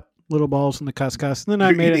 Yep, little balls in the couscous. And then I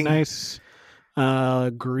You're made eating- a nice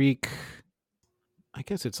Greek. I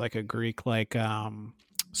guess it's like a Greek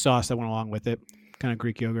sauce that went along with it. Kind of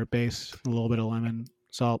Greek yogurt base, a little bit of lemon,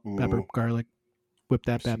 salt, pepper, Ooh. garlic. Whip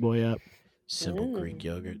that bad boy up. Simple Greek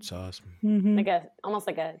yogurt sauce. Like almost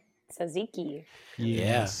like a tzatziki.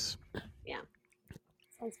 Yes.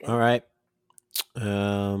 Sounds good. All right.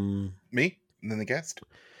 Me? And then the guest?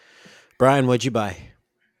 Brian, what'd you buy?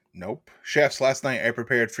 Nope. Chefs, last night I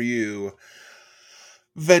prepared for you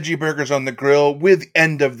veggie burgers on the grill with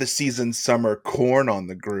end of the season summer corn on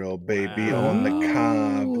the grill, baby, on the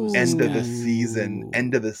cob. Ooh. End of the season.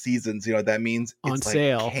 End of the seasons. You know what that means? On It's like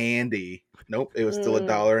sale. candy. Nope. It was still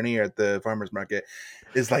 $1 a year at the farmer's market.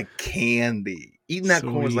 It's like candy. Eating that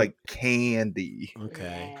corn was Sweet. like candy.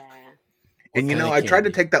 Okay. Yeah. And you kind know, of I tried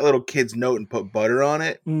to candy? take that little kid's note and put butter on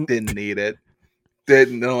it. Mm. Didn't need it.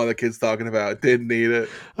 Didn't know what the kid's talking about. Didn't need it.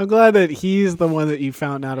 I'm glad that he's the one that you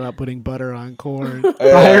found out about putting butter on corn.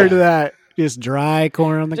 Prior to that, just dry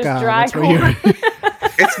corn on the Just cob. dry That's what you- corn.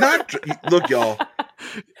 It's not. Look, y'all.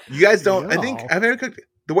 You guys don't. I think Y'all. I've ever cooked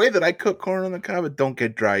the way that I cook corn on the cob. It don't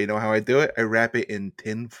get dry. You know how I do it? I wrap it in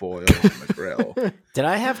tin foil on the grill. Did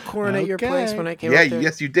I have corn at your place Okay. when I came Yeah. up there?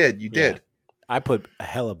 Yes, you did. You Yeah. did. I put a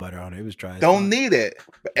hell of butter on it. It was dry. as Don't fuck. need it.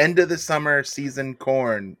 End of the summer season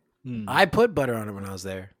corn. Mm. I put butter on it when I was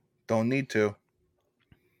there. Don't need to.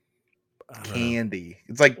 I don't know. Candy.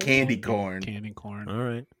 It's like candy corn. Candy corn. All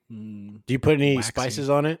right. Mm. Do you put any Waxy. spices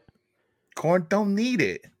on it? Corn don't need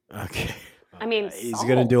it. Okay. I mean, He's salt.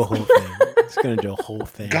 gonna do a whole thing. He's gonna do a whole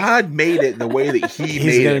thing. God made it the way that He He's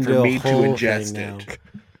made gonna it do for a me to whole ingest thing now. it.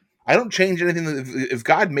 I don't change anything. If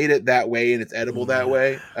God made it that way and it's edible that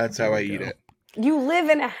way, that's how I eat it. You live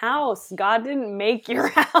in a house. God didn't make your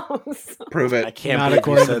house. Prove I it. can't Not believe you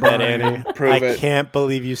according to said that, Brian. Annie. Prove I it. can't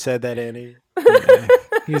believe you said that, Annie. Okay.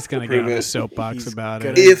 He's gonna get Prove on the it. soapbox He's about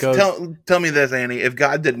gonna- it. If Go- tell me this, Annie. If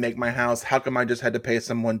God did make my house, how come I just had to pay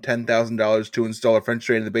someone $10,000 to install a French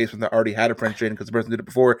drain in the basement that already had a French drain because the person did it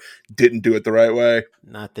before didn't do it the right way?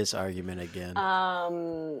 Not this argument again. I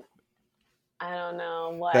don't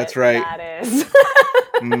know what That's right. that is.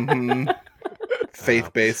 hmm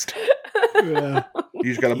Faith based. Yeah. You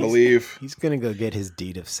just gotta He's- believe. He's gonna go get his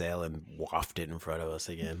deed of sale and waft it in front of us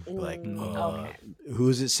again. Like, Okay. who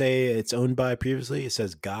does it say it's owned by previously? It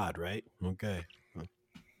says God, right? Okay.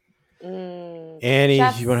 Mm. Annie,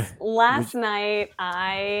 Chefs, you want to? last night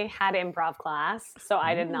I had improv class, so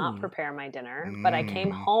I did not Mm. prepare my dinner, but I came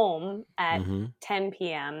Mm. home at Mm-hmm. 10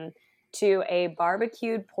 p.m. to a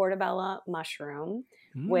barbecued portobello mushroom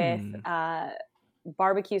with Mm.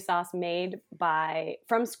 barbecue sauce made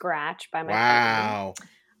from scratch by my family. Wow.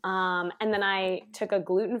 And then I took a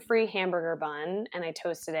gluten-free hamburger bun and I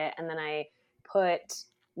toasted it, and then I put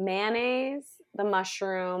mayonnaise, the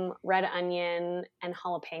mushroom, red onion, and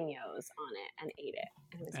jalapenos on it and ate it.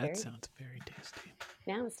 And it was That sounds very tasty.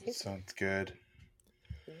 it was tasty. Sounds good.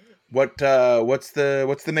 What's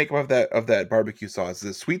the makeup of that barbecue sauce?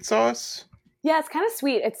 Is it sweet sauce? Yeah, it's kind of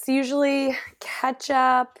sweet. It's usually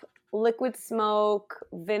ketchup, liquid smoke,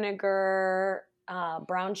 vinegar,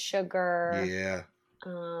 brown sugar. Yeah.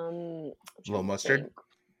 I'm Little trying to mustard? think.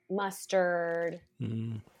 Mustard,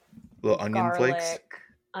 Mm. Little onion garlic, flakes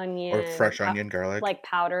onion, or fresh onion, garlic. like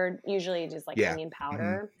powdered. Usually just like Yeah. onion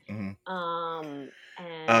powder. Mhm.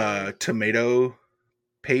 And Tomato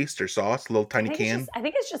paste or sauce, a little tiny I think can. I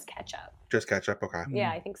think it's just ketchup. Just ketchup. Okay.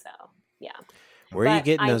 Yeah, I think so. Yeah. Where are you But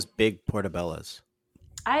getting I- those big portobellos?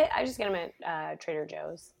 I just get them at Trader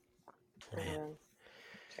Joe's.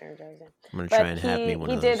 Trader Joe's. Yeah. I'm gonna try and have me one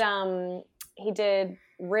of those. He did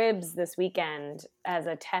ribs this weekend as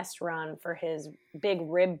a test run for his big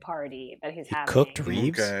rib party that he's having. Cooked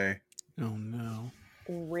ribs? Okay. Oh no.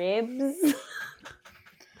 Ribs?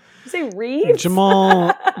 You say Reeves?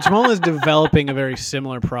 Jamal is developing a very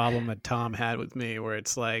similar problem that Tom had with me, where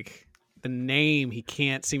it's like the name he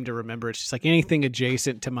can't seem to remember. It's just like anything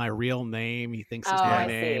adjacent to my real name he thinks is my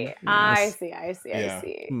name. Yes. I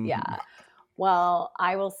see. Yeah. Well,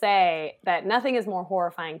 I will say that nothing is more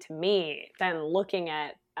horrifying to me than looking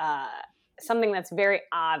at something that's very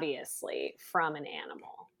obviously from an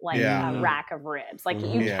animal, like a rack of ribs. Like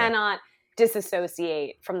you cannot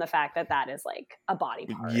disassociate from the fact that that is like a body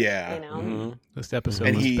part. Yeah. You know? This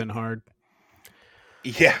episode has been hard.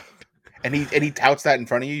 Yeah. And he touts that in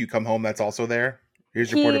front of you. You come home, that's also there.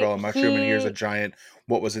 Here's your portobello mushroom, and here's a giant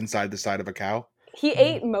what was inside the side of a cow. He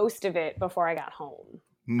ate most of it before I got home.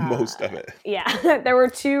 Most of it. Yeah. There were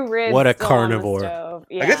 2 ribs. What a carnivore.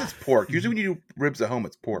 Yeah. I guess it's pork. Usually when you do ribs at home,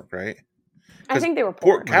 it's pork, right? I think they were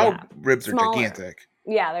pork. Cow ribs are Smaller. gigantic.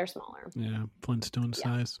 Yeah, they're smaller. Yeah, Flintstone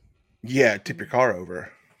size. Yeah, tip your car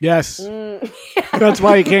over. Yes. That's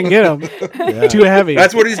why you can't get them. Yeah. Too heavy.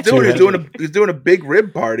 That's what he's doing. He's doing a big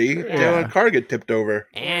rib party. Yeah. A car get tipped over.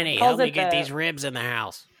 Annie, help me get these ribs in the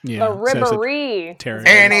house. Yeah, the ribbery.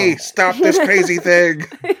 Annie, stop this crazy thing.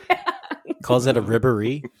 Calls it a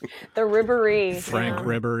ribbery. The ribbery. Frank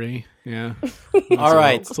Ribbery. Yeah. All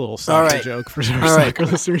right. It's a little soccer joke for our soccer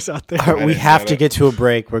listeners out there. All right, we have to get to a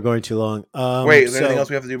break. We're going too long. Wait, is there anything else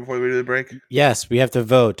we have to do before we do the break? Yes, we have to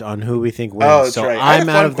vote on who we think wins. Oh, that's right. I'm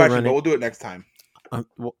out of the running. But we'll do it next time.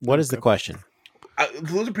 What is the question? Let's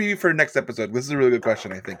preview for next episode. This is a really good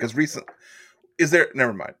question, I think. Because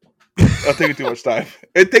never mind. I'll take too much time.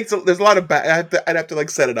 There's a lot of I'd have to like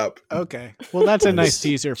set it up. Okay. Well, that's a nice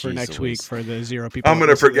teaser for next week for the 0 people. I'm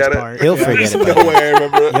gonna forget it. He'll forget it. There's no way I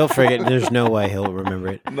remember it. He'll forget. There's no way he'll remember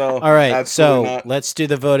it. No. All right. So not. let's do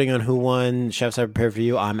the voting on who won. Chefs, I prepared for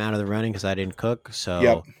you. I'm out of the running because I didn't cook.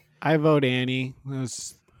 So I vote Annie.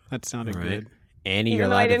 That sounded good. Annie, you're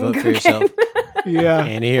allowed to vote for yourself. Yeah.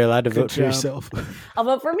 Annie, you're allowed to vote for yourself. I'll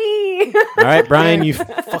vote for me. All right, Brian, you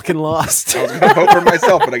fucking lost. I was going to vote for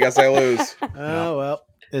myself, but I guess I lose. Oh, well.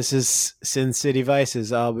 This is Sin City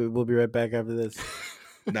Vices. We'll be right back after this.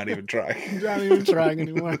 Not even trying. Not even trying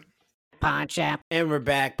anymore. Pod Chef. And we're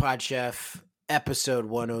back, Pod Chef. Episode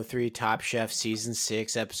 103, Top Chef, Season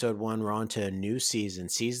 6, Episode 1. We're on to a new season.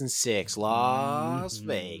 Season 6, Las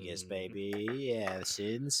Vegas, baby. Yeah,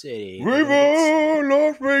 Sin City. Viva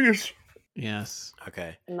Las Vegas. Yes.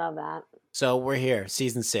 Okay. Love that. So we're here,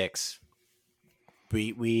 Season 6.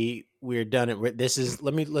 We're done.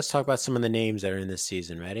 Let's talk about some of the names that are in this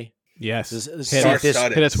season. Ready? Yes. Hit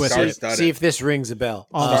us with it. See if this rings a bell.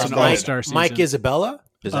 Almost an all-star season. Mike Isabella.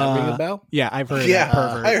 Does that ring a bell? Yeah, I've heard. Yeah,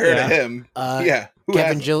 pervert. I heard of him.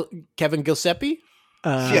 Kevin Giuseppe.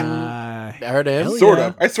 Yeah, I heard of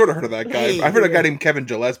him. I sort of heard of that guy. I've heard a guy named Kevin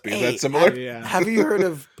Gillespie. Is that similar? Have you heard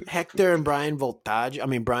of Hector and Brian Voltaggio? I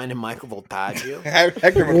mean, Brian and Michael Voltaggio.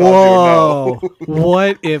 Hector Voltaggio.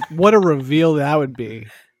 Whoa! What a reveal that would be.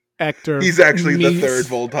 Hector. He's actually the third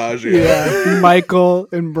Voltaggio. Yeah, Michael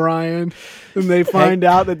and Brian, and they find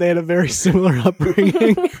out that they had a very similar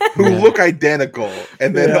upbringing, who look identical.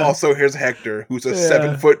 And then also here's Hector, who's a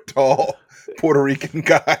 7 foot tall Puerto Rican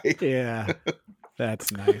guy. Yeah.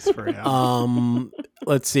 That's nice for him.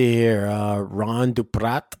 Let's see here. Ron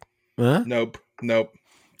Duprat. Huh? Nope.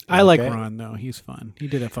 I like Ron though. He's fun. He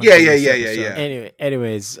did a fun. Yeah.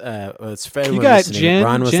 Anyways, it's for everyone you got listening. Jen.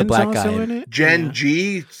 Ron was Jen's the black also guy. In it? Jen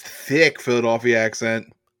G, thick Philadelphia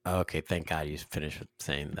accent. Okay, thank God you finished with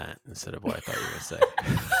saying that instead of what I thought you were going to say.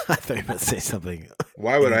 I thought you were going to say something.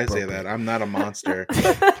 Why would I say that? I'm not a monster.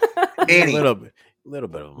 Annie, a little bit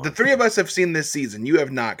of a monster. The three of us have seen this season. You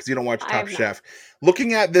have not, because you don't watch Top Chef.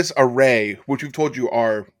 Looking at this array, which we've told you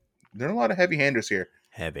there are a lot of heavy handers here.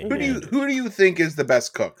 Who do you think is the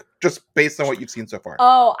best cook? Just based on what you've seen so far.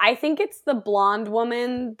 Oh, I think it's the blonde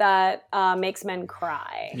woman that makes men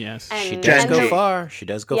cry. Yes, and she does go far. She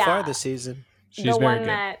does go far this season. She's the very one good.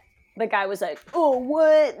 that the guy was like, "Oh,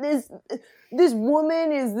 what this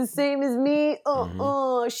woman is the same as me.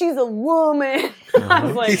 She's a woman." I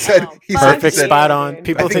was like, he said, perfect, spot on.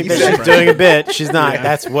 People think that she's doing a bit. She's not. Yeah.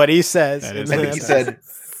 That's what he says. I think he said,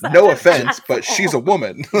 "No offense, but she's a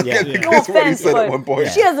woman." No That's what he said at one point.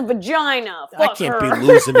 She has a vagina. I can't be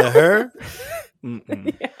losing to her.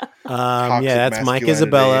 That's Mike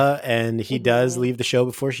Isabella, and he does leave the show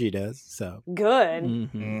before she does. So good.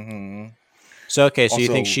 So okay, so you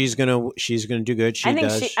think she's gonna do good?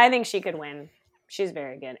 I think she could win. She's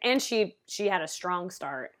very good, and she had a strong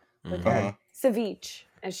start with Uh-huh. her ceviche,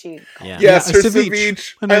 as she called Yeah. it. Yes, Yeah, her a ceviche.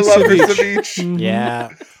 ceviche. A I nice love her ceviche. ceviche. Mhm. Yeah.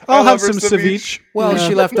 I'll I have love some her ceviche. Well, Yeah.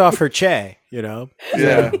 she left off her che, you know.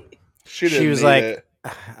 Yeah. She didn't was need like, it.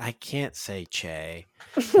 I can't say che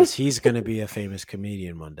because he's going to be a famous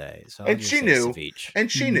comedian one day. So I'll And just she say knew. ceviche.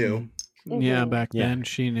 And she knew. Yeah, Mhm. back Yeah. then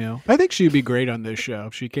she knew. I think she'd be great on this show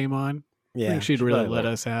if she came on. I Yeah, think she'd she really probably let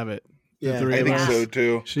would. us have it. Yeah, The three I of think us. so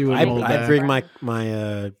too. She wouldn't hold I'd back. bring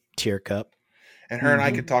my tear cup. And her and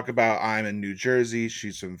I Mhm. could talk about I'm in New Jersey,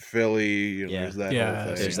 she's from Philly. You know, Yeah. there's that Yeah, whole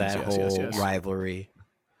thing. There's Yes, that yes, yes, whole yes. rivalry.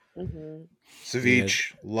 Mhm.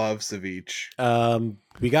 Ceviche. Love ceviche.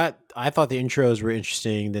 I thought the intros were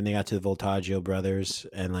interesting. Then they got to the Voltaggio brothers,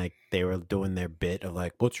 and like they were doing their bit of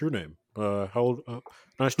like, "What's your name? How old?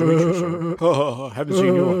 Nice to meet you, sir. Haven't seen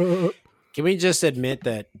you." Can we just admit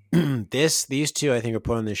that these two, I think, are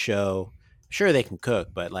put on the show? Sure, they can cook,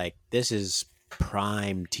 but like this is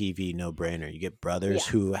prime TV no brainer. You get brothers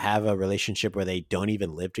Yeah. who have a relationship where they don't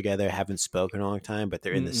even live together, haven't spoken in a long time, but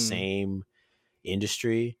they're in the Mm-mm. same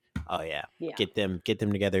industry. Oh yeah. Yeah. Get them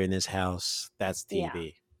together in this house. That's Yeah.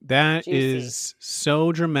 TV. That Juicy. is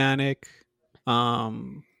so dramatic.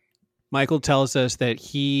 Michael tells us that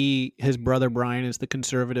his brother Brian is the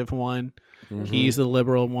conservative one. Mhm. He's the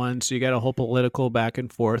liberal one. So you got a whole political back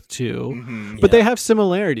and forth too. Mhm. But Yeah. they have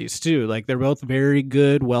similarities too. Like they're both very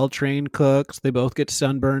good, well-trained cooks. They both get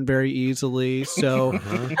sunburned very easily. So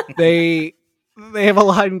Uh-huh. they have a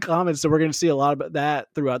lot in common. So we're going to see a lot about that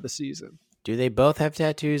throughout the season. Do they both have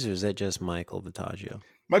tattoos, or is that just Michael Vitaggio?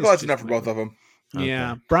 Michael It's has just enough for both of them. Okay.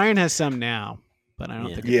 Yeah, Brian has some now, but I don't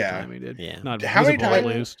Yeah. think at the Yeah. time he did. Yeah. Not How many visible, at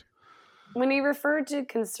times- least. When he referred to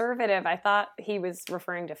conservative, I thought he was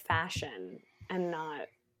referring to fashion and not.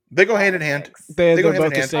 They go hand in hand. politics. They're They go hand both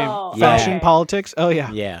in the hand. same. Oh, Fashion, okay. politics. Oh yeah.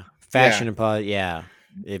 Yeah. Fashion and politics. Yeah.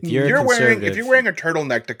 If you're, If conservative, you're wearing a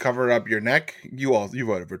turtleneck to cover up your neck, you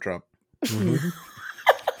voted for Trump. Mhm.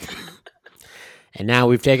 And now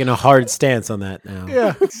we've taken a hard stance on that now.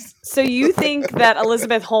 Yeah. So you think that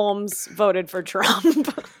Elizabeth Holmes voted for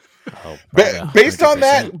Trump? Oh, probably Based on 100%.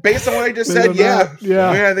 that, based on what I just Based said, on yeah. that,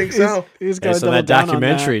 yeah. I think so. He's got to Based on double that down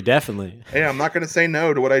documentary, on definitely. Hey, I'm not going to say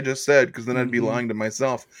no to what I just said because then I'd be Mhm. lying to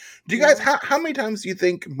myself. Do you guys, how many times do you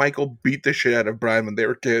think Michael beat the shit out of Brian when they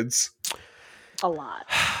were kids? A lot.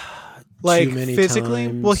 that. Like Too many physically.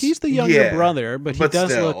 times. Well, he's the younger Yeah, brother, but he but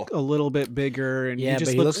does still. look a little bit bigger, and Yeah, he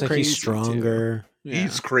just but he looks like crazy, he's stronger. Too. Yeah.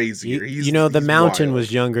 He's crazier. He's, You know, the he's mountain wild.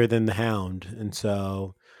 was younger than the hound, and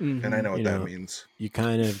so Mhm. And I know what you that know. means. you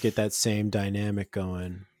kind of get that same dynamic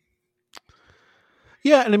going.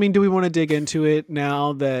 Yeah, and I mean, do we want to dig into it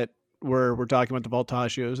now that we're talking about the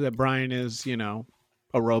Voltaggios? That Brian is,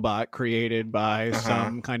 a robot created by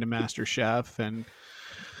some kind of master chef, and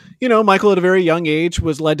Michael at a very young age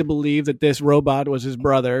was led to believe that this robot was his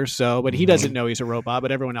brother. So, but he doesn't know he's a robot,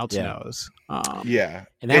 but everyone else Yeah. knows. Yeah.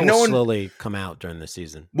 And that will no one, slowly come out during the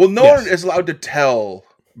season. well, no Yes. one is allowed to tell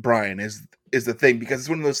Brian is the thing because it's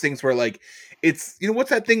one of those things where like it's what's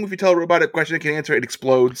that thing if you tell a robot a question it can answer it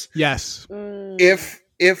explodes. Yes, Mm.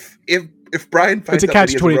 If Brian finds it's a out that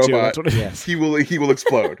he is a catch-22. robot, That's what it is. Yes. he will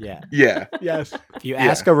explode. Yeah. Yeah. Yes, If you Yeah.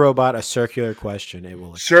 ask a robot a circular question, it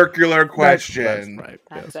will. Circular That's question. right.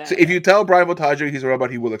 That's Yes. it. So if you tell Brian Voltaggio he's a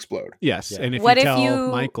robot, he will explode. Yes, Yeah. and if What you if tell you-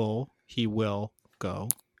 Michael, he will go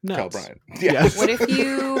nuts. Tell Brian. Yeah. Yes. What if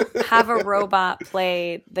you have a robot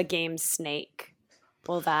play the game Snake?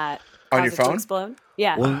 Will that On cause your it to phone? explode?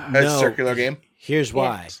 Yeah. Well, A no. circular game. Here's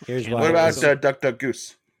why. Here's why. What about Awesome. Duck Duck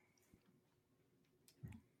Goose?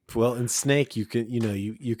 Well, in Snake, you can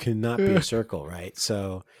you cannot be a circle, right?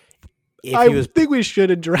 So if I he was, think we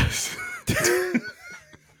should address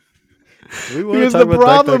we want because to talk the about Duck,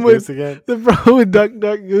 problem Duck, with Goose again. the problem with Duck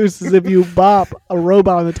Duck Goose is if you bop a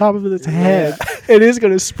robot on the top of its head, it is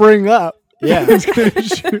going to spring up. Yeah, It's going to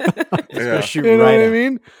shoot up. Yeah. shoot You know right what I up.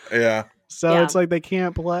 mean? Yeah. So Yeah. it's like they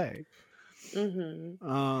can't play.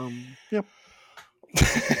 Mm-hmm. Yep.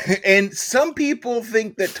 And some people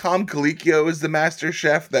think that Tom Colicchio is the master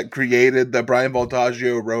chef that created the Brian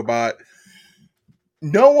Voltaggio robot.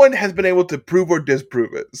 No one has been able to prove or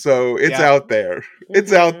disprove it. So it's Yeah. out there.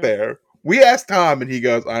 It's out there. We asked Tom and he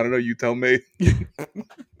goes, I don't know, you tell me.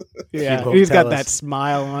 Yeah, won't he's got tell that us.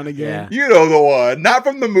 smile on again. You know the one. Not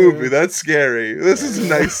from the movie. That's scary. This is a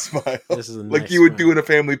nice smile. This is a like nice you would smile. do in a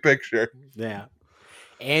family picture. Yeah.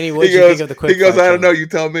 Annie, what He did you goes, think of the quick? he goes, fire I don't know, challenge? you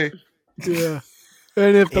tell me. Yeah.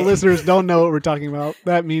 And if the listeners don't know what we're talking about,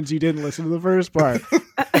 that means you didn't listen to the first part.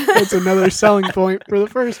 That's another selling point for the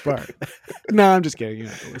first part. No, I'm just kidding. You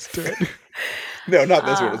don't have to listen to it. No, not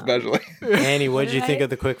this one especially. Annie, what did you did think I- of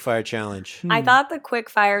the quick fire challenge? I thought the quick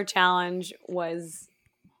fire challenge was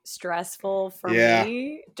stressful for Yeah.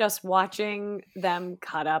 me just watching them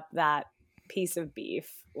cut up that piece of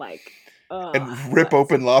beef, like, and rip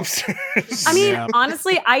open lobsters. I mean, Yeah.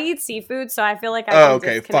 honestly, I eat seafood, so I feel like I can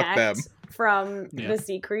okay, fuck them. disconnect from Yeah. the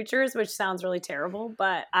sea creatures, which sounds really terrible,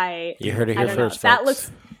 but You heard it I here don't know. first, That folks.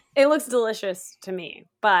 looks delicious to me,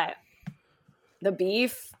 but the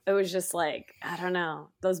beef, it was just like, I don't know,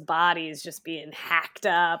 those bodies just being hacked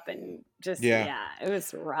up and just Yeah. it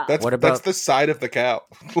was rough. What That's about- the side of the cow.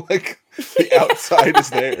 Like the outside is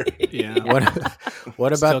there. Yeah. What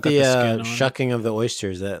Still about got the skin on the it. shucking of the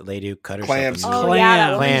oysters? That lady who cut herself. Clams. in the Oh middle? yeah,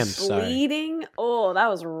 that woman Clams, sorry. bleeding. Oh, that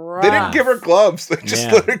was rough. They didn't give her gloves. They just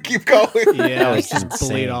Yeah. let her keep going. Yeah, That was it's just insane.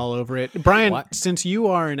 bleed all over it. Brian, What? since you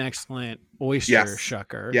are an excellent oyster Yes.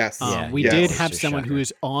 shucker, Yes. Yeah, we yes. did Oyster have someone who shucker.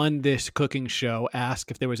 is on this cooking show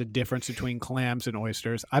ask if there was a difference between clams and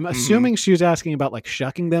oysters. I'm Mm-hmm. assuming she was asking about like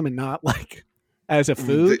shucking them and not like as a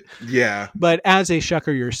food. Yeah. But as a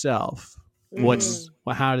shucker yourself, Mm.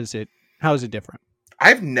 how is it different?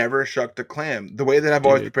 I've never shucked a clam. The way that I've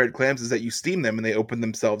always Dude. prepared clams is that you steam them and they open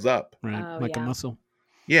themselves up. Right, Oh, like a yeah. mussel.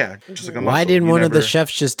 Yeah, just like a Mhm. Why mussel. didn't You one of the never-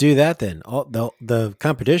 chefs just do that then? The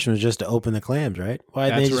competition was just to open the clams, right? Why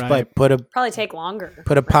didn't they That's just right. like put Probably take longer.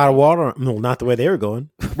 a pot of water on? No, not the way they were going.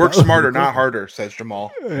 work smarter, not harder, says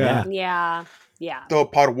Jamal. Yeah. Yeah. Throw a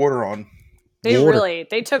pot of water on. Water.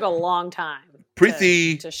 They took a long time.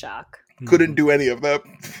 Preeti to shuck. couldn't do any of that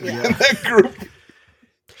Yeah. in that group.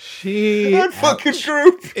 She That fucking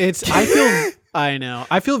group. I know.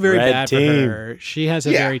 I feel very Red bad team. for her. She has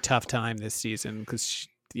a Yeah. very tough time this season because,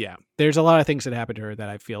 there's a lot of things that happened to her that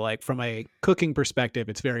I feel like, from a cooking perspective,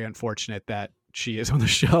 it's very unfortunate that she is on the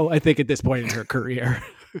show. I think at this point in her career,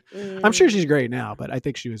 I'm sure she's great now, but I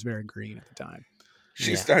think she was very green at the time.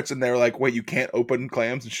 She Yeah. starts in there like, wait, you can't open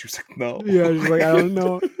clams? And she was like, no. Yeah, she's like, I don't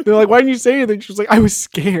know. They're like, why didn't you say anything? She was like, I was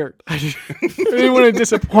scared. I didn't want to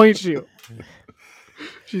disappoint you.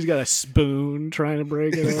 She's got a spoon trying to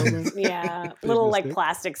break it open. Yeah, little like mistake.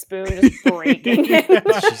 plastic spoon just breaking it.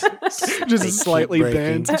 Just They keep slightly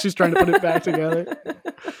breaking. bent. She's trying to put it back together.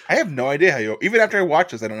 I have no idea how you. Even after I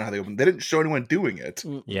watched this, I don't know how they opened. They didn't show anyone doing it.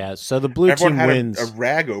 Yeah, so the blue Everyone team had wins. a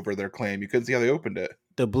rag over their clam. You couldn't see how they opened it.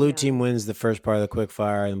 The blue Yeah. team wins the first part of the quick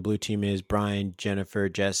fire, and the blue team is Brian, Jennifer,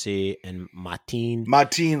 Jesse, and Martin.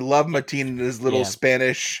 Mateen, love Mateen and his little Yeah.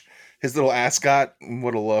 Spanish, his little ascot.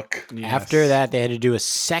 What a look. After that, they had to do a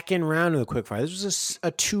second round of the quickfire. This was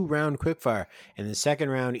a 2-round quickfire. In the second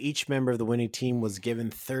round, each member of the winning team was given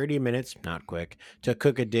 30 minutes, not quick, to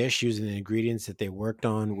cook a dish using the ingredients that they worked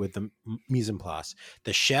on with the mise en place.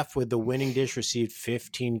 The chef with the winning dish received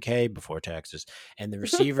 $15K before taxes, and the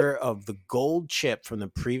receiver of the gold chip from the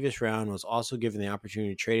previous round was also given the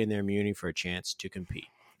opportunity to trade in their immunity for a chance to compete.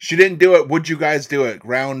 She didn't do it. Would you guys do it?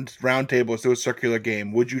 Round table. Let's do a circular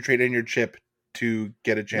game. Would you trade in your chip to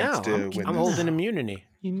get a chance No, to I'm win? I'm this? holding immunity.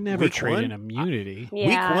 You never Week trade one? in immunity.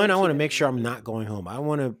 Yeah, Week one, I want to keep make it- sure I'm not going home. I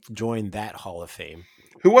want to join that Hall of Fame.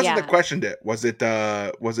 Who was it Yeah. that questioned it? Was it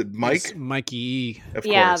Mike? It's Mikey E. Of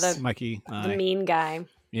Yeah, course. Mikey. the mean guy.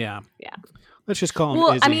 Yeah. Yeah. Let's just call him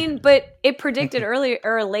Well, Izzy. I mean, but it predicted earlier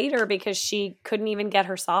or later because she couldn't even get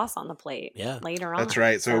her sauce on the plate. Yeah. Later on. That's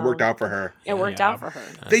right. So it worked out for her. It worked Yeah. out for her.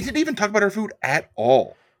 They didn't even talk about her food at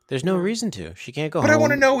all. There's no reason to. She can't go But home. I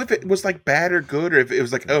want to know if it was like bad or good, or if it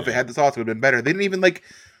was like, oh, if it had the sauce, it would have been better. They didn't even like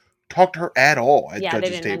talk to her at all at Yeah, they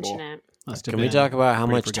judges' didn't table. mention it. Must have Can we been talk about how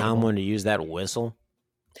pretty much Tom forgettable. wanted to use that whistle?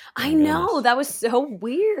 I my know. goodness. That was so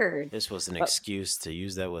weird. This was an But- excuse to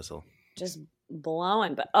use that whistle. Just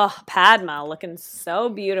blowing. But Padma looking so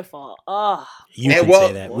beautiful. Oh, You Yeah, can well,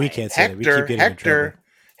 say that. We can't say that. We keep Hector, getting in trouble.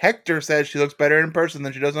 Hector says she looks better in person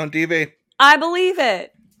than she does on TV. I believe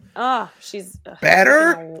it. Oh, she's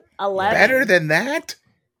Better? freaking 11. Better than that?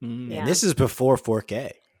 Mm. Yeah. And this is before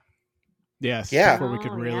 4K. Yes. Yeah. Before we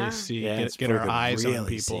could Oh, really yeah. see, it's get before our we could eyes on really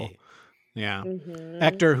people. see. Yeah. Mhm.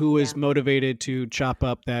 Hector, who was Yeah. motivated to chop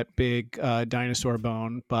up that big dinosaur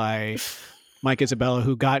bone by Mike Isabella,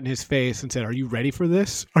 who got in his face and said, "Are you ready for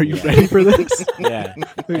this? Are you ready for this?" Yeah.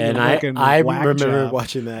 Like a And fucking I whack remember job.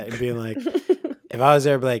 watching that and being like, if I was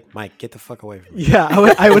there, I'd be like, Mike, get the fuck away from me. Yeah,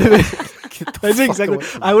 I would have been. Get the That's fuck exactly. away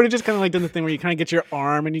from I me. would have just kind of like done the thing where you kind of get your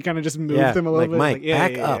arm and you kind of just move Yeah, them a little like, bit. Mike, Like, yeah,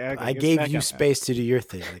 back yeah, up. yeah, okay, I get gave back you up. space to do your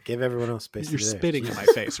thing. Like, give everyone else space You're to do theirs. spitting in Jesus.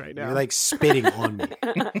 my face right now. You're like spitting on me.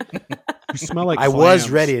 You smell like I was clams.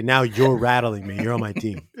 ready, and now you're rattling me. You're on my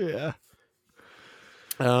team. Yeah.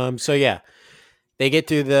 So yeah, they get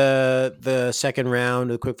through the second round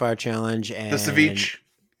of the quickfire challenge, and The ceviche.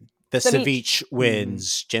 The Ceviche. ceviche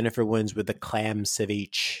wins. Jennifer wins with the clam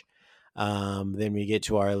ceviche. Then we get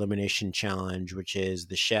to our elimination challenge, which is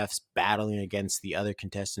the chefs battling against the other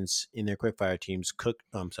contestants in their quickfire teams.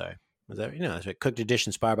 Was that that's right? Cooked a dish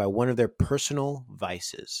inspired by one of their personal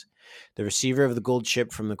vices. The receiver of the gold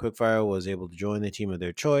ship from the Quickfire was able to join the team of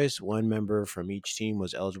their choice. One member from each team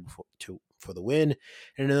was eligible for the win,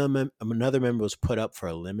 and another member was put up for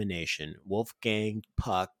elimination. Wolfgang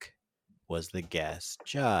Puck was the guest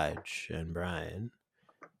judge. And Brian,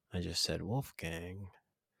 I just said Wolfgang,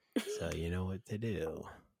 so you know what to do.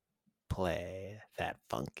 Play that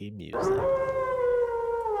funky music.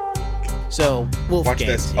 So Wolfgang. Watch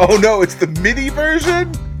this. Oh no, it's the MIDI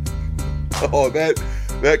version. Oh,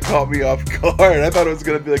 that caught me off guard. I thought it was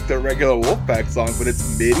gonna be like the regular Wolfpack song, but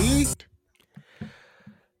it's MIDI.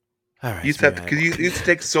 All right, Because you used to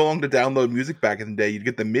take so long to download music back in the day. You'd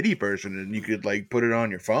get the MIDI version, and you could like put it on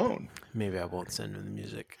your phone. Maybe I won't send him the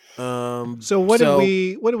music. So what did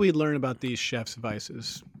we learn about these chefs'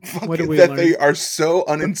 vices? What did we that learn? They are so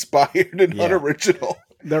uninspired and unoriginal.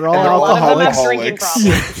 They're all all alcoholics. All of them have drinking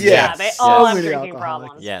problems. Yeah, they all have drinking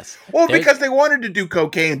problems. Yes. Well, because they wanted to do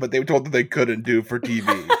cocaine, but they were told that they couldn't do for TV.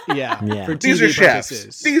 Yeah. For TV These are chefs.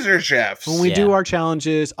 purposes. These are chefs. When we do our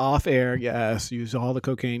challenges off air, yes, use all the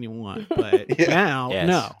cocaine you want. But now,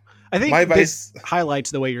 no. I think this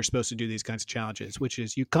highlights the way you're supposed to do these kinds of challenges, which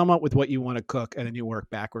is you come up with what you want to cook and then you work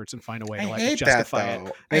backwards and find a way to justify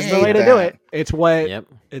it. There's the way to do it. It's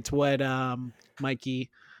what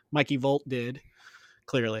Mikey Volt did,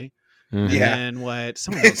 clearly. Mm-hmm. And what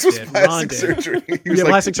someone else did. Ron did. Surgery. He was like,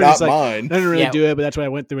 plastic surgery. not Like, mine. I didn't really do it, but that's what I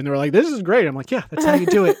went through. And they were like, this is great. I'm like, yeah, that's how you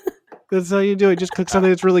do it. That's how you do it. Just cook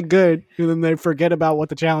something that's really good. And then they forget about what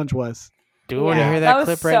the challenge was. Do we want to hear that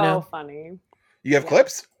clip right now? So funny. You have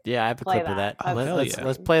clips? Yeah, I have a clip of that.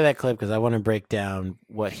 Let's play that clip because I want to break down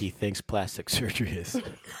what he thinks plastic surgery is.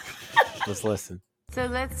 Let's listen. So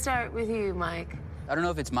let's start with you, Mike. I don't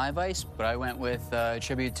know if it's my vice, but I went with a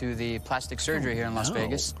tribute to the plastic surgery here in Las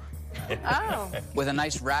Vegas. Oh. With a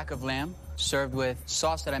nice rack of lamb, served with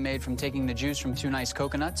sauce that I made from taking the juice from 2 nice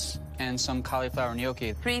coconuts and some cauliflower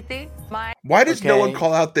gnocchi. Preeti, Mike. Why does no one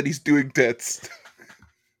call out that he's doing tits?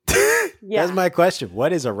 That's my question.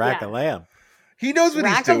 What is a rack of lamb? He knows what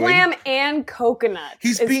he's doing. Rack of lamb and coconut.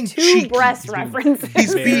 He's being two cheeky. breast references.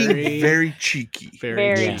 He's being very cheeky.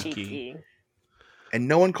 Very cheeky. And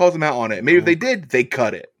no one calls him out on it. Maybe if they did, they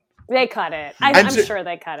cut it. They cut it. I'm sure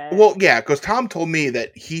they cut it. Well, yeah, because Tom told me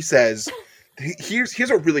that he says, here's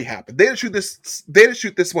what really happened. They had to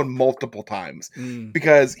shoot this one multiple times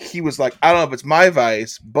because he was like, I don't know if it's my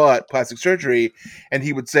vice, but plastic surgery, and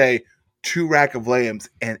he would say 2 rack of lambs,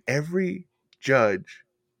 and every judge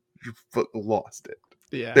lost it.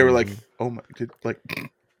 Yeah, they were like, oh my,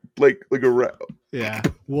 like a rat. Yeah,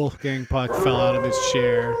 Wolfgang Puck fell out of his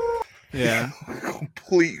chair. Yeah,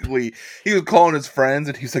 completely. He was calling his friends,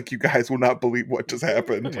 and he's like, "You guys will not believe what just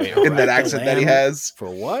happened," in that accent that he has. For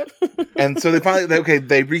what? And so they finally,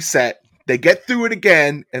 they reset. They get through it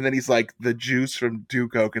again, and then he's like, "The juice from 2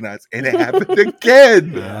 coconuts," and it happened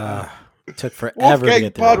again. It took forever to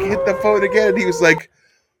get there. Puck hit the phone again. He was like,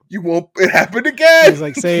 "You won't." It happened again. He's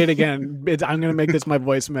like, "Say it again. I'm gonna make this my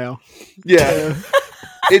voicemail." Yeah.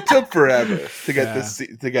 It took forever to get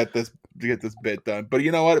this bit done, but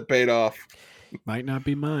you know what? It paid off. Might not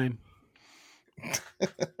be mine.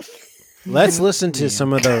 Let's listen to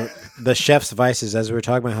some of the chef's vices as we were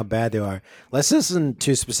talking about how bad they are. Let's listen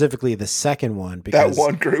to specifically the second one because that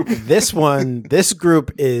one group. This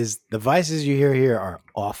group is the vices you hear here are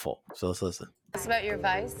awful. So let's listen. Tell us about your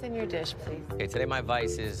vice and your dish, please. Okay, today my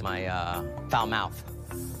vice is my foul mouth.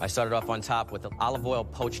 I started off on top with the olive oil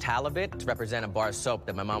poached halibut to represent a bar of soap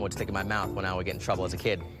that my mom would stick in my mouth when I would get in trouble as a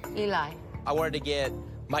kid. Eli. I wanted to get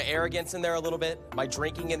my arrogance in there a little bit, my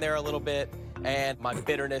drinking in there a little bit, and my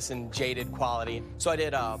bitterness and jaded quality. So I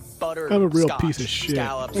did butter I'm a real scotch piece of shit.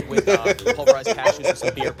 scallops with pulverized cashews and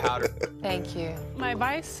some beer powder. Thank you. My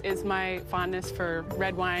vice is my fondness for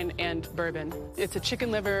red wine and bourbon. It's a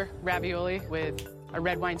chicken liver ravioli with a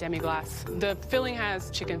red wine demi-glace. The filling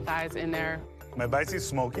has chicken thighs in there. My vice is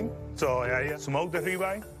smoking, so I smoke the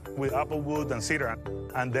ribeye with applewood and cedar,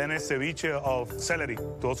 and then a ceviche of celery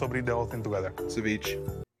to also bring the whole thing together. Ceviche.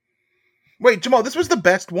 Wait, Jamal, this was the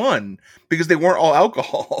best one because they weren't all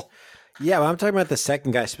alcohol. Yeah, but I'm talking about the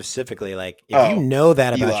second guy specifically. Like, if you know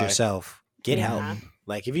that about Eli. yourself, get help.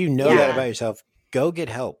 Like, if you know that about yourself, go get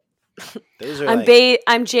help. Those are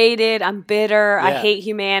I'm jaded. I'm bitter. I hate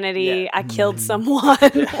humanity. I killed someone.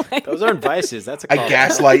 Those aren't vices. That's a I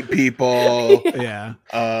gaslight people. Yeah.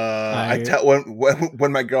 I tell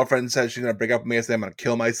when my girlfriend says she's gonna break up with me, I say I'm gonna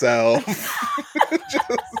kill myself.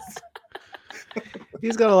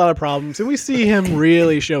 He's got a lot of problems, and we see him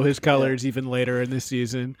really show his colors even later in this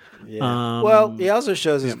season. Yeah. Well, he also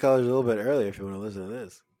shows his colors a little bit earlier. If you want to listen to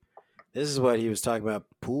this. This is what he was talking about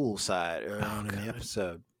poolside earlier on in the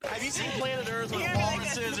episode. Have you seen Planet Earth when the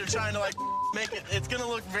walruses are trying to like make it? It's gonna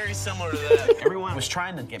look very similar to that. Everyone was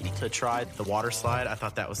trying to get me to try the water slide. I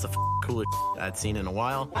thought that was the coolest I'd seen in a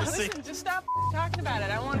while. Listen, just stop talking about it.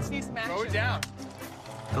 I want to see some action. Go down.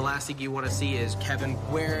 The last thing you want to see is Kevin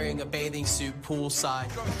wearing a bathing suit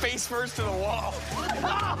poolside. Go face first to the wall.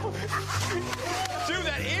 Dude,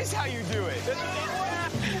 that is how you do it.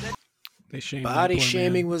 Body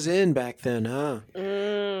shaming was in back then, huh?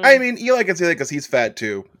 I mean, Eli can say that because he's fat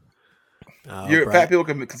too. Oh, Fat people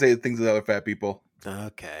can say things to other fat people.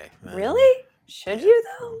 Okay. Really? Should you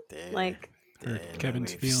though? Like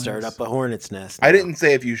Kevin's feelings. Stirred up a hornet's nest. I didn't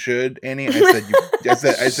say if you should, Annie. I said you.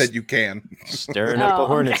 I said you can. Stirring up a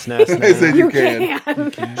hornet's nest. I said you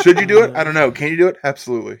can. Should you do it? I don't know. Can you do it?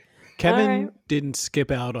 Absolutely. Kevin didn't skip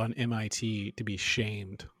out on MIT to be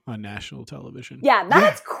shamed on national television. Yeah,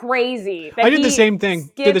 that's crazy. That I did the same thing.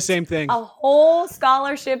 Did the same thing. A whole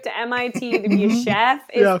scholarship to MIT to be a chef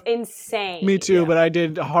is insane. Me too, but I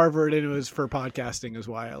did Harvard and it was for podcasting is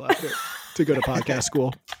why I left it to go to podcast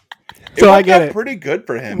school. So I get it. Pretty good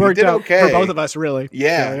for him. Worked he did out okay for both of us, really.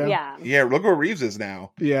 Yeah. Look where Reeves is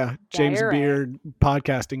now. Yeah, James Beard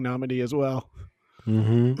podcasting nominee as well.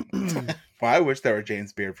 Mm-hmm. Well, I wish there were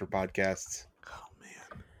James Beard for podcasts. Oh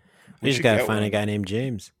man, we just gotta find a guy named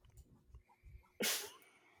James.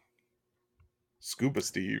 Scuba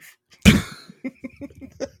Steve.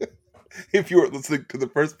 If you were listening to the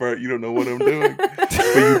first part, you don't know what I'm doing, but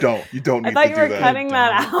you don't. You don't need to do that. I thought you were cutting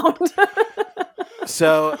that out.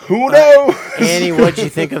 So who knows? Annie, what'd you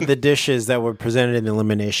think of the dishes that were presented in the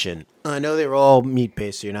elimination? I know they were all meat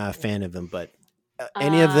based, so you're not a fan of them, but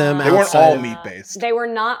any of them? They weren't all meat based. They were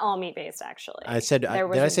not all meat based, actually. I said, did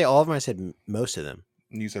I say all of them? I said most of them.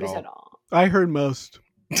 You said all. I heard most.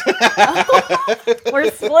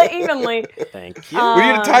 We're split evenly. Thank you. We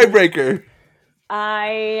need a tiebreaker.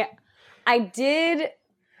 I did.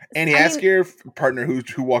 Annie, ask your partner who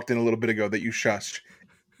walked in a little bit ago that you shushed.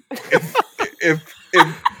 If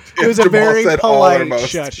it was a Jamal very said all or polite most.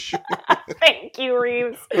 shush. Thank you,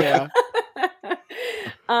 Reeves. Yeah.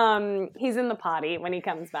 He's in the potty. When he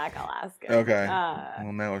comes back, I'll ask him. Okay.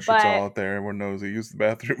 Well, now it's all out there. Everyone knows he used the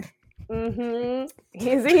bathroom. Mm-hmm.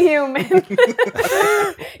 He's a human.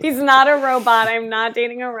 He's not a robot. I'm not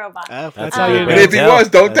dating a robot. That's how you know. But if he was,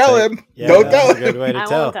 don't tell him. Don't tell him. Good way to I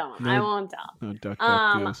tell. won't tell him. I won't tell. No, duck,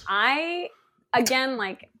 goose.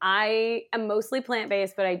 I am mostly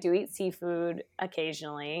plant-based, but I do eat seafood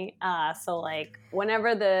occasionally. So like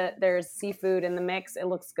whenever there's seafood in the mix, it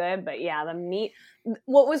looks good. But yeah, the meat.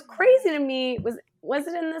 What was crazy to me was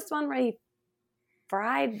it in this one where he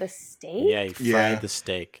fried the steak? Yeah, he fried the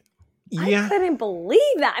steak. I couldn't believe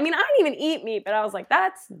that. I mean, I don't even eat meat, but I was like,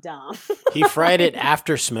 that's dumb. He fried it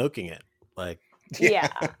after smoking it. Like, yeah.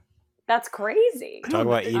 That's crazy. Talk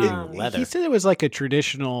about eating leather. He said it was like a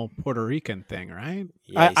traditional Puerto Rican thing, right?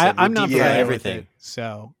 Yeah, I'm not familiar everything. with it,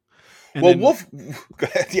 so. Well, Wolf. Go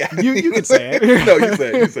ahead. Yeah, you can say it. No, you say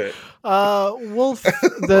it. You say it. Wolf.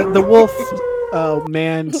 The Wolf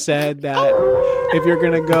man said that if you're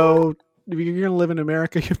gonna live in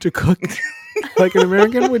America, you have to cook like an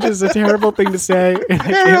American, which is a terrible thing to say. And It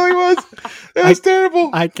really was. It was terrible.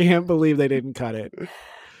 I can't believe they didn't cut it.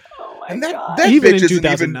 And that Even bitch in isn't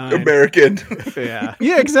even 2009. American. Yeah,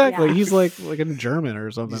 exactly. Yeah. He's like in German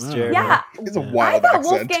or something. I don't know. Yeah. It's a I wild thought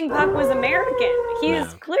accent. Wolfgang Puck was American. He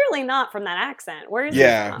is clearly not from that accent. Where is he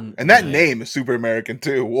Yeah, from? and that name is super American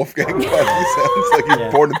too. Wolfgang Puck. He sounds like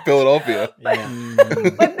he's born in Philadelphia. But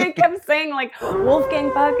they kept saying like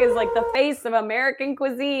Wolfgang Puck is like the face of American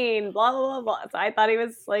cuisine, blah blah blah blah. So I thought he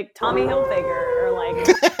was like Tommy Hilfiger or like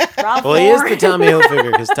Ralph Well, he is Lauren. the Tommy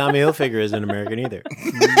Hilfiger because Tommy Hilfiger isn't American either.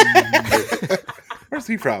 Where's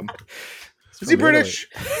he from? Is he from British?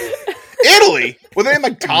 Italy? With a name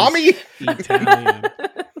like Tommy? Italian.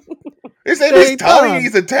 His name Hey, is Tommy. Tom.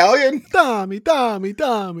 He's Italian. Tommy.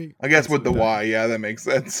 I guess with the Y, yeah, that makes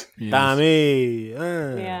sense. Tommy.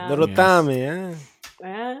 Little Yes. Tommy.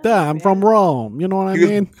 Yeah, I'm from Rome. You know what I He was-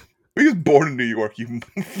 mean? He was born in New York, you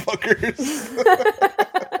fuckers.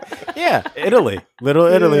 Yeah, Italy. Little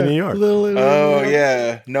Italy, New York. Oh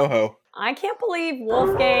yeah, NoHo. I can't believe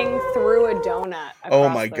Wolfgang threw a donut. Oh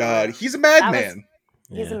across my the god, room. he's a That madman.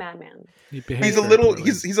 He's a madman. He's a little.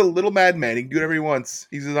 He's a little madman. He can do whatever he wants.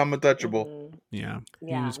 He's untouchable. Yeah. He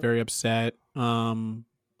Yeah. was very upset.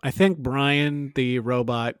 I think Brian, the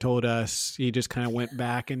robot, told us he just kind of went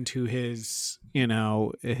back into his,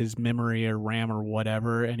 his memory or RAM or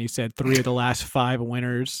whatever. And he said 3 of the last 5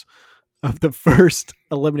 winners of the first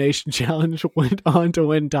elimination challenge went on to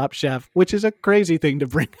win Top Chef, which is a crazy thing to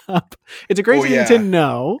bring up. It's a crazy thing to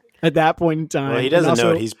know. at that point in time. Well, he doesn't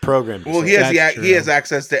know it. He's programmed. Well, he has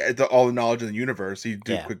access to all the knowledge in the universe. He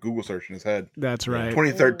did a quick Google search in his head. That's right.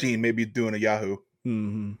 2013, maybe doing a Yahoo.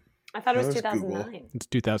 Mm-hmm. I thought it was 2009. It's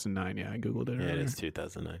 2009. Yeah, I googled it. Yeah, earlier. it's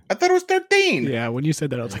 2009. I thought it was 13. Yeah, when you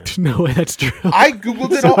said that, I was like, no way, that's true. I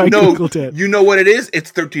googled it. So I googled it. You know what it is?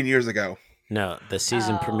 It's 13 years ago. No, the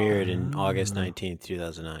season premiered in August 19th,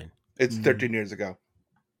 2009. It's 13 years ago.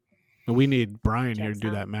 We need Brian here to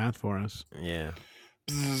do that math for us. Yeah.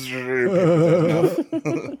 It's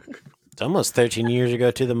almost 13 years ago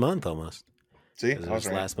to the month, almost. See, it was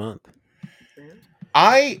last month.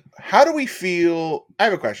 How do we feel? I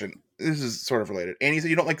have a question. This is sort of related. Annie said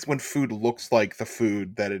you don't like when food looks like the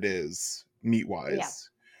food that it is, meat-wise. Yeah.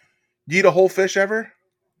 Do you eat a whole fish ever?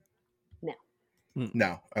 No.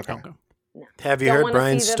 No. Okay. No. Have you heard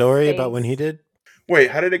Brian's story about when he did? Wait,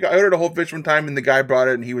 how did it go? I ordered a whole fish one time, and the guy brought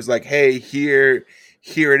it, and he was like, "Hey, here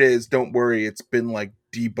it is. Don't worry, it's been like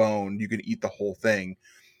deboned. You can eat the whole thing."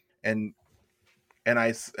 And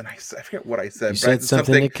I forget what I said. You said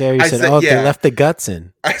something to Carrie. You said, they left the guts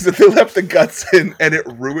in. I said they left the guts in, and it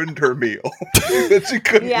ruined her meal that she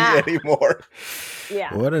couldn't eat anymore.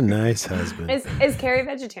 Yeah. What a nice husband. Is Carrie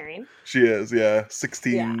vegetarian? She is. Yeah,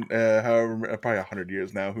 16. However, probably 100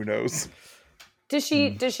 years now. Who knows? Does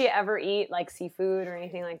she ever eat like seafood or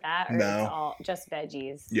anything like that? Or No. It's all just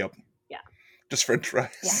veggies? Yep. Yeah. Just French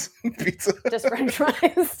fries. Yeah. Pizza. Just French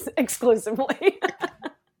fries exclusively.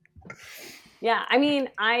 Yeah, I mean,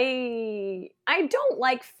 I don't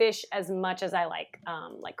like fish as much as I like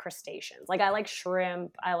crustaceans. Like I like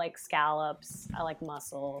shrimp, I like scallops, I like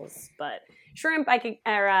mussels, but shrimp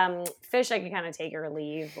fish I can kind of take or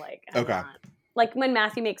leave. Like like when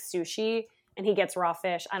Matthew makes sushi and he gets raw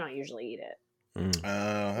fish, I don't usually eat it.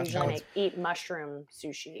 I usually eat mushroom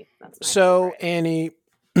sushi. That's my favorite. Annie,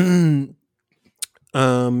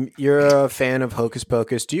 you're a fan of Hocus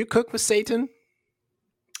Pocus. Do you cook with Satan?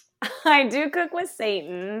 I do cook with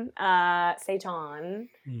Satan. Satan.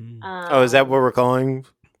 Is that what we're calling?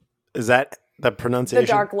 Is that the pronunciation?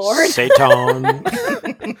 The Dark Lord. Satan.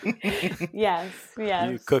 Yes.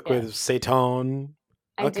 You cook with Satan.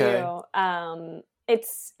 I do.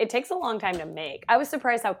 It takes a long time to make. I was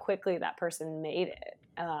surprised how quickly that person made it.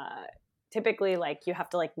 Typically, like you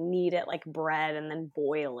have to like knead it like bread and then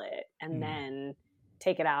boil it and then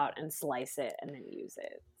take it out and slice it and then use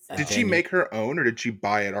it. So. Did she make her own or did she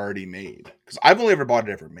buy it already made? Because I've only ever bought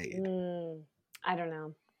it ever made. I don't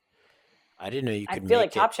know. I didn't know you could. I feel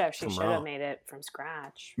like Top Chef, she should have made it from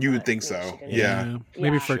scratch. You would think so, yeah.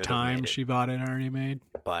 Maybe for time she bought it already made.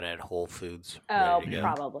 Bought it at Whole Foods. Oh,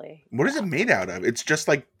 probably. What is it made out of? It's just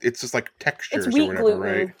like textures it's wheat or whatever, gluten.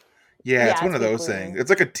 right? Yeah, it's one of those things. It's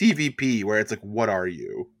like a TVP where it's like, what are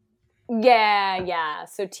you? Yeah.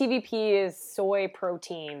 So TVP is soy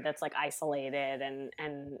protein that's like isolated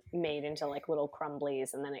and made into like little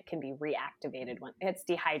crumblies, and then it can be reactivated when it's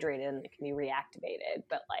dehydrated and it can be reactivated.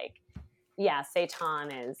 But like, yeah,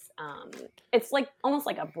 seitan is it's like almost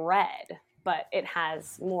like a bread, but it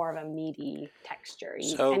has more of a meaty texture.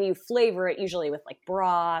 And you flavor it usually with like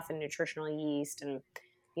broth and nutritional yeast and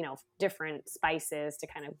different spices to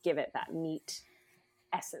kind of give it that meat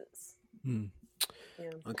essence. Yeah.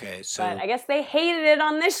 Okay, so but I guess they hated it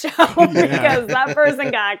on this show because that person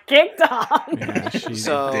got kicked off.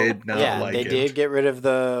 Yeah, they did get rid of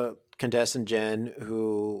the contestant Jen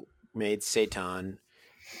who made seitan.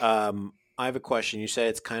 I have a question. You said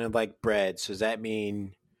it's kind of like bread. So does that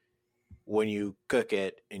mean when you cook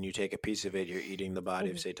it and you take a piece of it, you're eating the body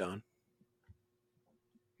of seitan?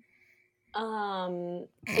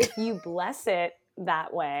 If you bless it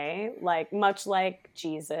that way, like much like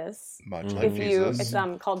Jesus. It's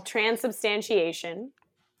called transubstantiation.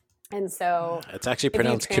 And so it's actually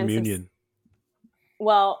pronounced communion.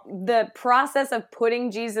 Well, the process of putting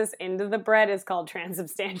Jesus into the bread is called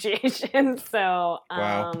transubstantiation. So,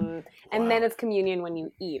 and then it's communion when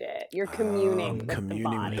you eat it. You're communing with the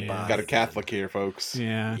body. Got a Catholic here, folks.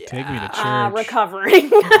 Yeah. Take me to church.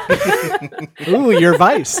 Recovering. Ooh, your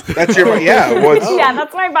vice. That's your vice. Yeah. Yeah,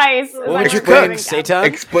 that's my vice. What would you cook, Satan?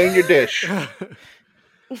 Explain your dish.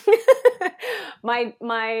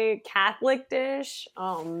 my Catholic dish.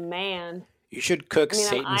 Oh man. You should cook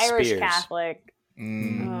Satan I'm Irish spears. Catholic.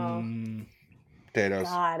 Potatoes.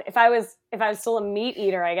 God, if I was still a meat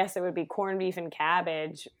eater, I guess it would be corned beef and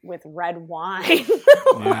cabbage with red wine.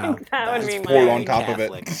 That would be my poured on top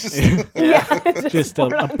Catholic. of it. Yeah, just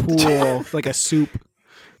a pool, like a soup.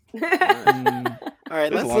 All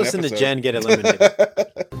right, let's listen to Jen get eliminated.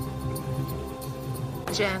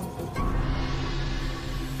 Jen,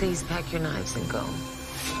 please pack your knives and go.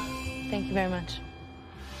 Thank you very much.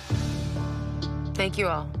 Thank you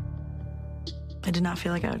all. I did not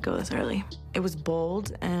feel like I would go this early. It was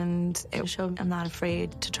bold, and it showed I'm not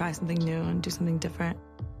afraid to try something new and do something different.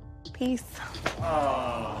 Peace.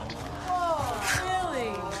 Oh,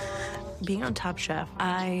 really? Being on Top Chef,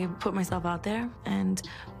 I put myself out there, and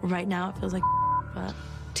right now it feels like but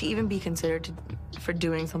to even be considered for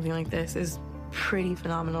doing something like this is pretty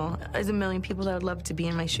phenomenal. There's a million people that would love to be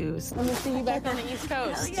in my shoes. Let me see you back on the East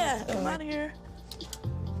Coast. Hell yeah, I'm out of here.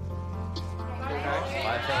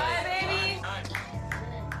 Bye, baby.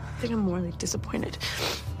 I think I'm more like disappointed,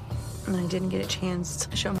 and I didn't get a chance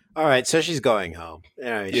to show. All right, so she's going home. She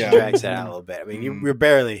Yeah. drags it out a little bit. I mean, you're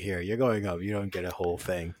barely here. You're going home. You don't get a whole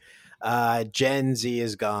thing. Gen Z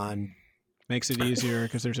is gone. Makes it easier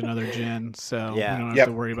because there's another Gen, so Yeah. we don't have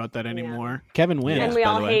to worry about that anymore. Kevin wins, And we by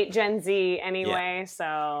all the way. hate Gen Z anyway,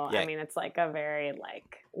 so Yeah. I mean, it's like a very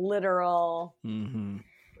literal. Mm-hmm.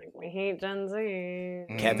 Like we hate Gen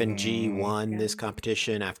Z. Kevin G won this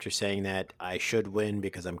competition after saying that I should win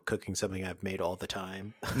because I'm cooking something I've made all the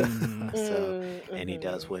time. And he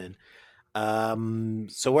does win.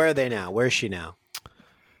 So where are they now? Where is she now?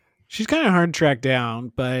 She's kind of hard to track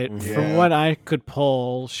down, but Yeah. from what I could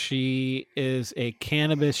pull, she is a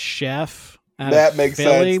cannabis chef. Out That of makes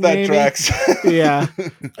Philly, sense. That maybe? tracks. Yeah.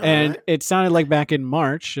 And right. it sounded like back in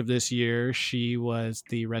March of this year, she was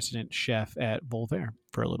the resident chef at Voltaire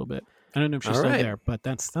for a little bit. I don't know if she's All still right. there, but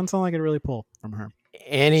that's all I could really pull from her.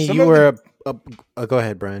 Annie, Some you of were go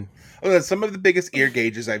ahead, Brian. That's some of the biggest ear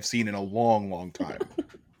gauges I've seen in a long, long time.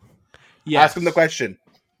 Yes. Ask him the question.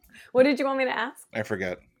 What did you want me to ask? I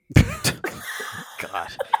forget. God,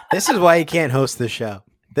 this is why you can't host the show.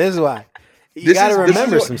 This is why you This got to is-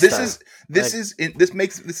 remember this is, some this stuff. Is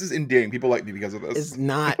this is endearing. People like me because of this. It's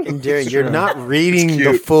not endearing. It's You're true. not reading It's the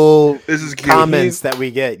cute. full This is cute. comments that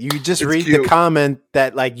we get. You just It's read cute. the comment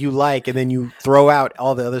that you like, and then you throw out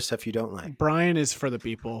all the other stuff you don't like. Brian is for the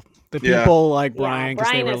people. The Yeah. people like Yeah, Brian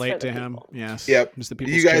because they Brian is for relate the to him. people. Yes. Yep. He's the You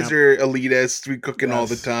people's guys champ. are elitists. We cooking all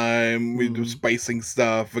the Yes. time. We do spicing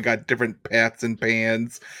stuff. We got different pots and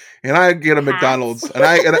pans. And I get a McDonald's. And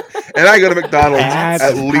I go to McDonald's Pats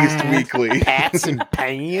at and least pans. weekly. Pats and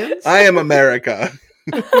pans. I am America.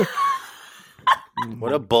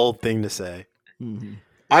 What a bold thing to say. Mhm.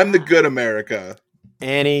 I'm the good America.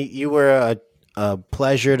 Annie, you were a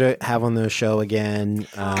pleasure to have on the show again.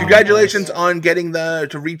 Congratulations on getting to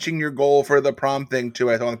reaching your goal for the prom thing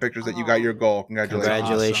too. I saw in the pictures that you got your goal.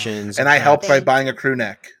 Congratulations. And I helped by buying a crew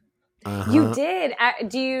neck. Uh-huh. You did.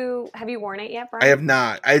 Have you worn it yet, Brian? I have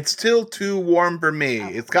not. It's still too warm for me.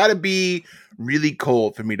 It's got to be really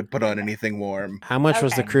cold for me to put on anything warm. How much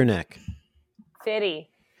was the Okay. crew neck? Fitty.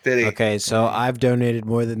 Fitty. Okay, so I've donated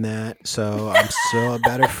more than that, so I'm still a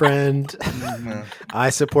better friend. I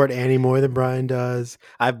support Annie more than Brian does.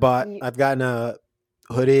 I've gotten a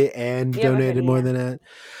hoodie and You have a donated hoodie, more yeah. than that.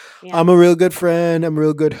 Yeah. I'm a real good friend. I'm a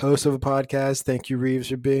real good host of a podcast. Thank you, Reeves,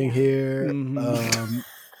 for being here.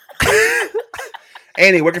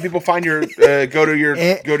 Annie, where can people find your go to your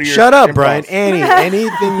Shut up, improv? Brian. Annie,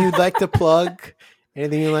 anything you'd like to plug?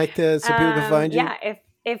 Anything you'd like to so people can find you? Yeah,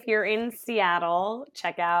 if you're in Seattle,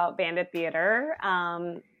 check out Bandit Theater.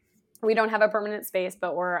 We don't have a permanent space,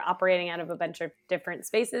 but we're operating out of a bunch of different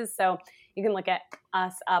spaces. So you can look at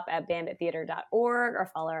us up at bandittheater.org or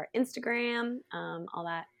follow our Instagram. All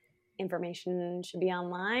that information should be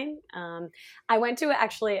online. I went to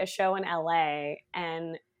actually a show in LA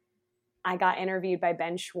and I got interviewed by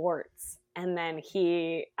Ben Schwartz. And then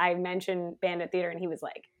I mentioned Bandit Theater and he was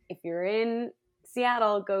like, if you're in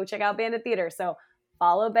Seattle, go check out Bandit Theater. So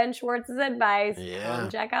follow Ben Schwartz's advice. Yeah. Come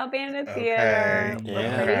check out Bandit Okay. Theater.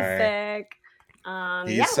 Yeah. We're pretty sick.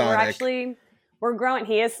 He's We're Sonic. we're growing.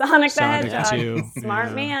 He is Sonic the Sonic Hedgehog. too. Smart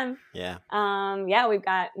Yeah. man. Yeah. We've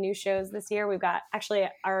got new shows this year. We've got actually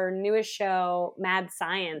our newest show, Mad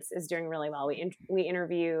Science, is doing really well. We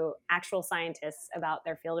interview actual scientists about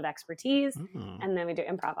their field of expertise, and then we do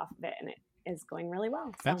improv off of it, and it is going really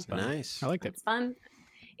well. So That's fun. Nice. I liked it. it's fun.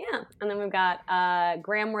 Yeah. And then we've got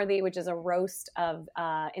Gramworthy, which is a roast of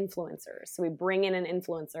influencers. So we bring in an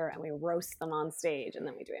influencer and we roast them on stage, and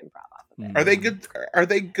then we do improv off of it. Are they good? Are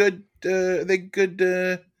they good? They good?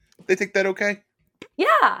 They think that okay?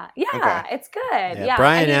 Yeah. Okay. It's good. Yeah, Yeah.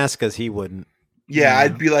 Brian I mean, asked because he wouldn't. Yeah,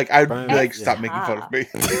 I'd be like, Brian- stop It's making fun of me.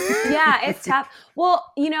 yeah, it's tough.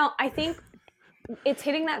 Well, I think it's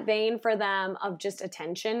hitting that vein for them of just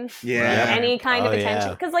attention. Yeah. Any kind of Oh, attention.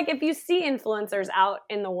 yeah. Because, if you see influencers out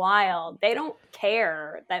in the wild, they don't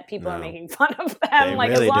care that people are No. making fun of them. They As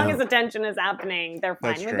really long don't. as attention is happening, they're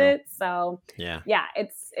fine That's with true. it. So, Yeah. yeah,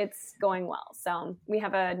 it's going well. So we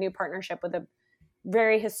have a new partnership with a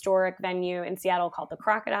very historic venue in Seattle called the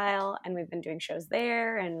Crocodile, and we've been doing shows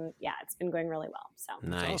there, and yeah, it's been going really well. So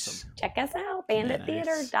nice. Check us out,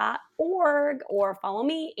 bandittheater.org, or follow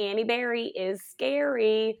me. Annie Berry is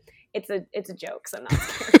scary. It's a joke, so not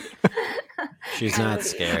scary. She's not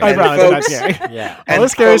scary. I promise, I'm not scary. Yeah. All the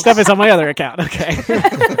scary stuff is on my other account. Okay.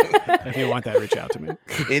 If you want that, reach out to me.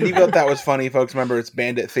 Indie Vote That Was Funny, folks. Remember, it's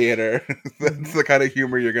Bandit Theater. That's the kind of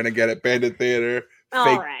humor you're going to get at Bandit Theater.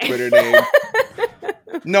 Fake Twitter name.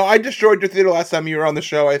 No, I destroyed your theater last time you were on the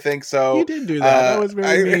show, I think so. You did do that. That was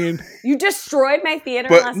very mean. You destroyed my theater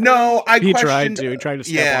last time? He tried to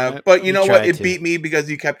step on it. But you know what? It beat me because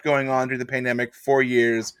you kept going on through the pandemic 4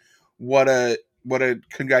 years. What a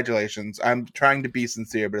congratulations. I'm trying to be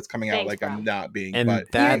sincere, but it's coming out like I'm not being. And but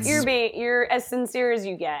you're as sincere as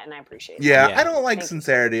you get, and I appreciate it. Yeah, I don't like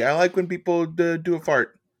sincerity. I like when people do a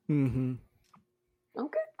fart. Mm-hmm.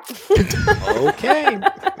 Okay.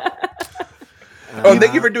 And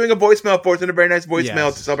thank you for doing a voicemail for us, and a very nice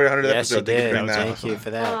voicemail to celebrate 100th episode. Thank you for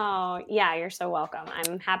that. Oh, yeah, you're so welcome.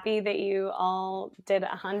 I'm happy that you all did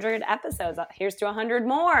 100 episodes. Here's to 100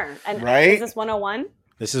 more. And right? Is this 101?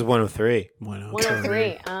 This is 103.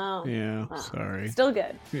 103. Oh. Yeah, well, sorry. Still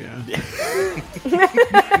good. Yeah.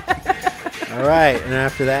 All right, and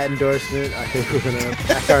after that endorsement, I think we're going to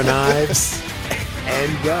pack our knives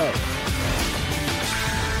and go.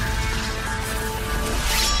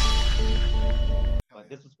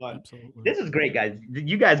 This is fun. Absolutely. This is great, guys.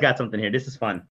 You guys got something here. This is fun.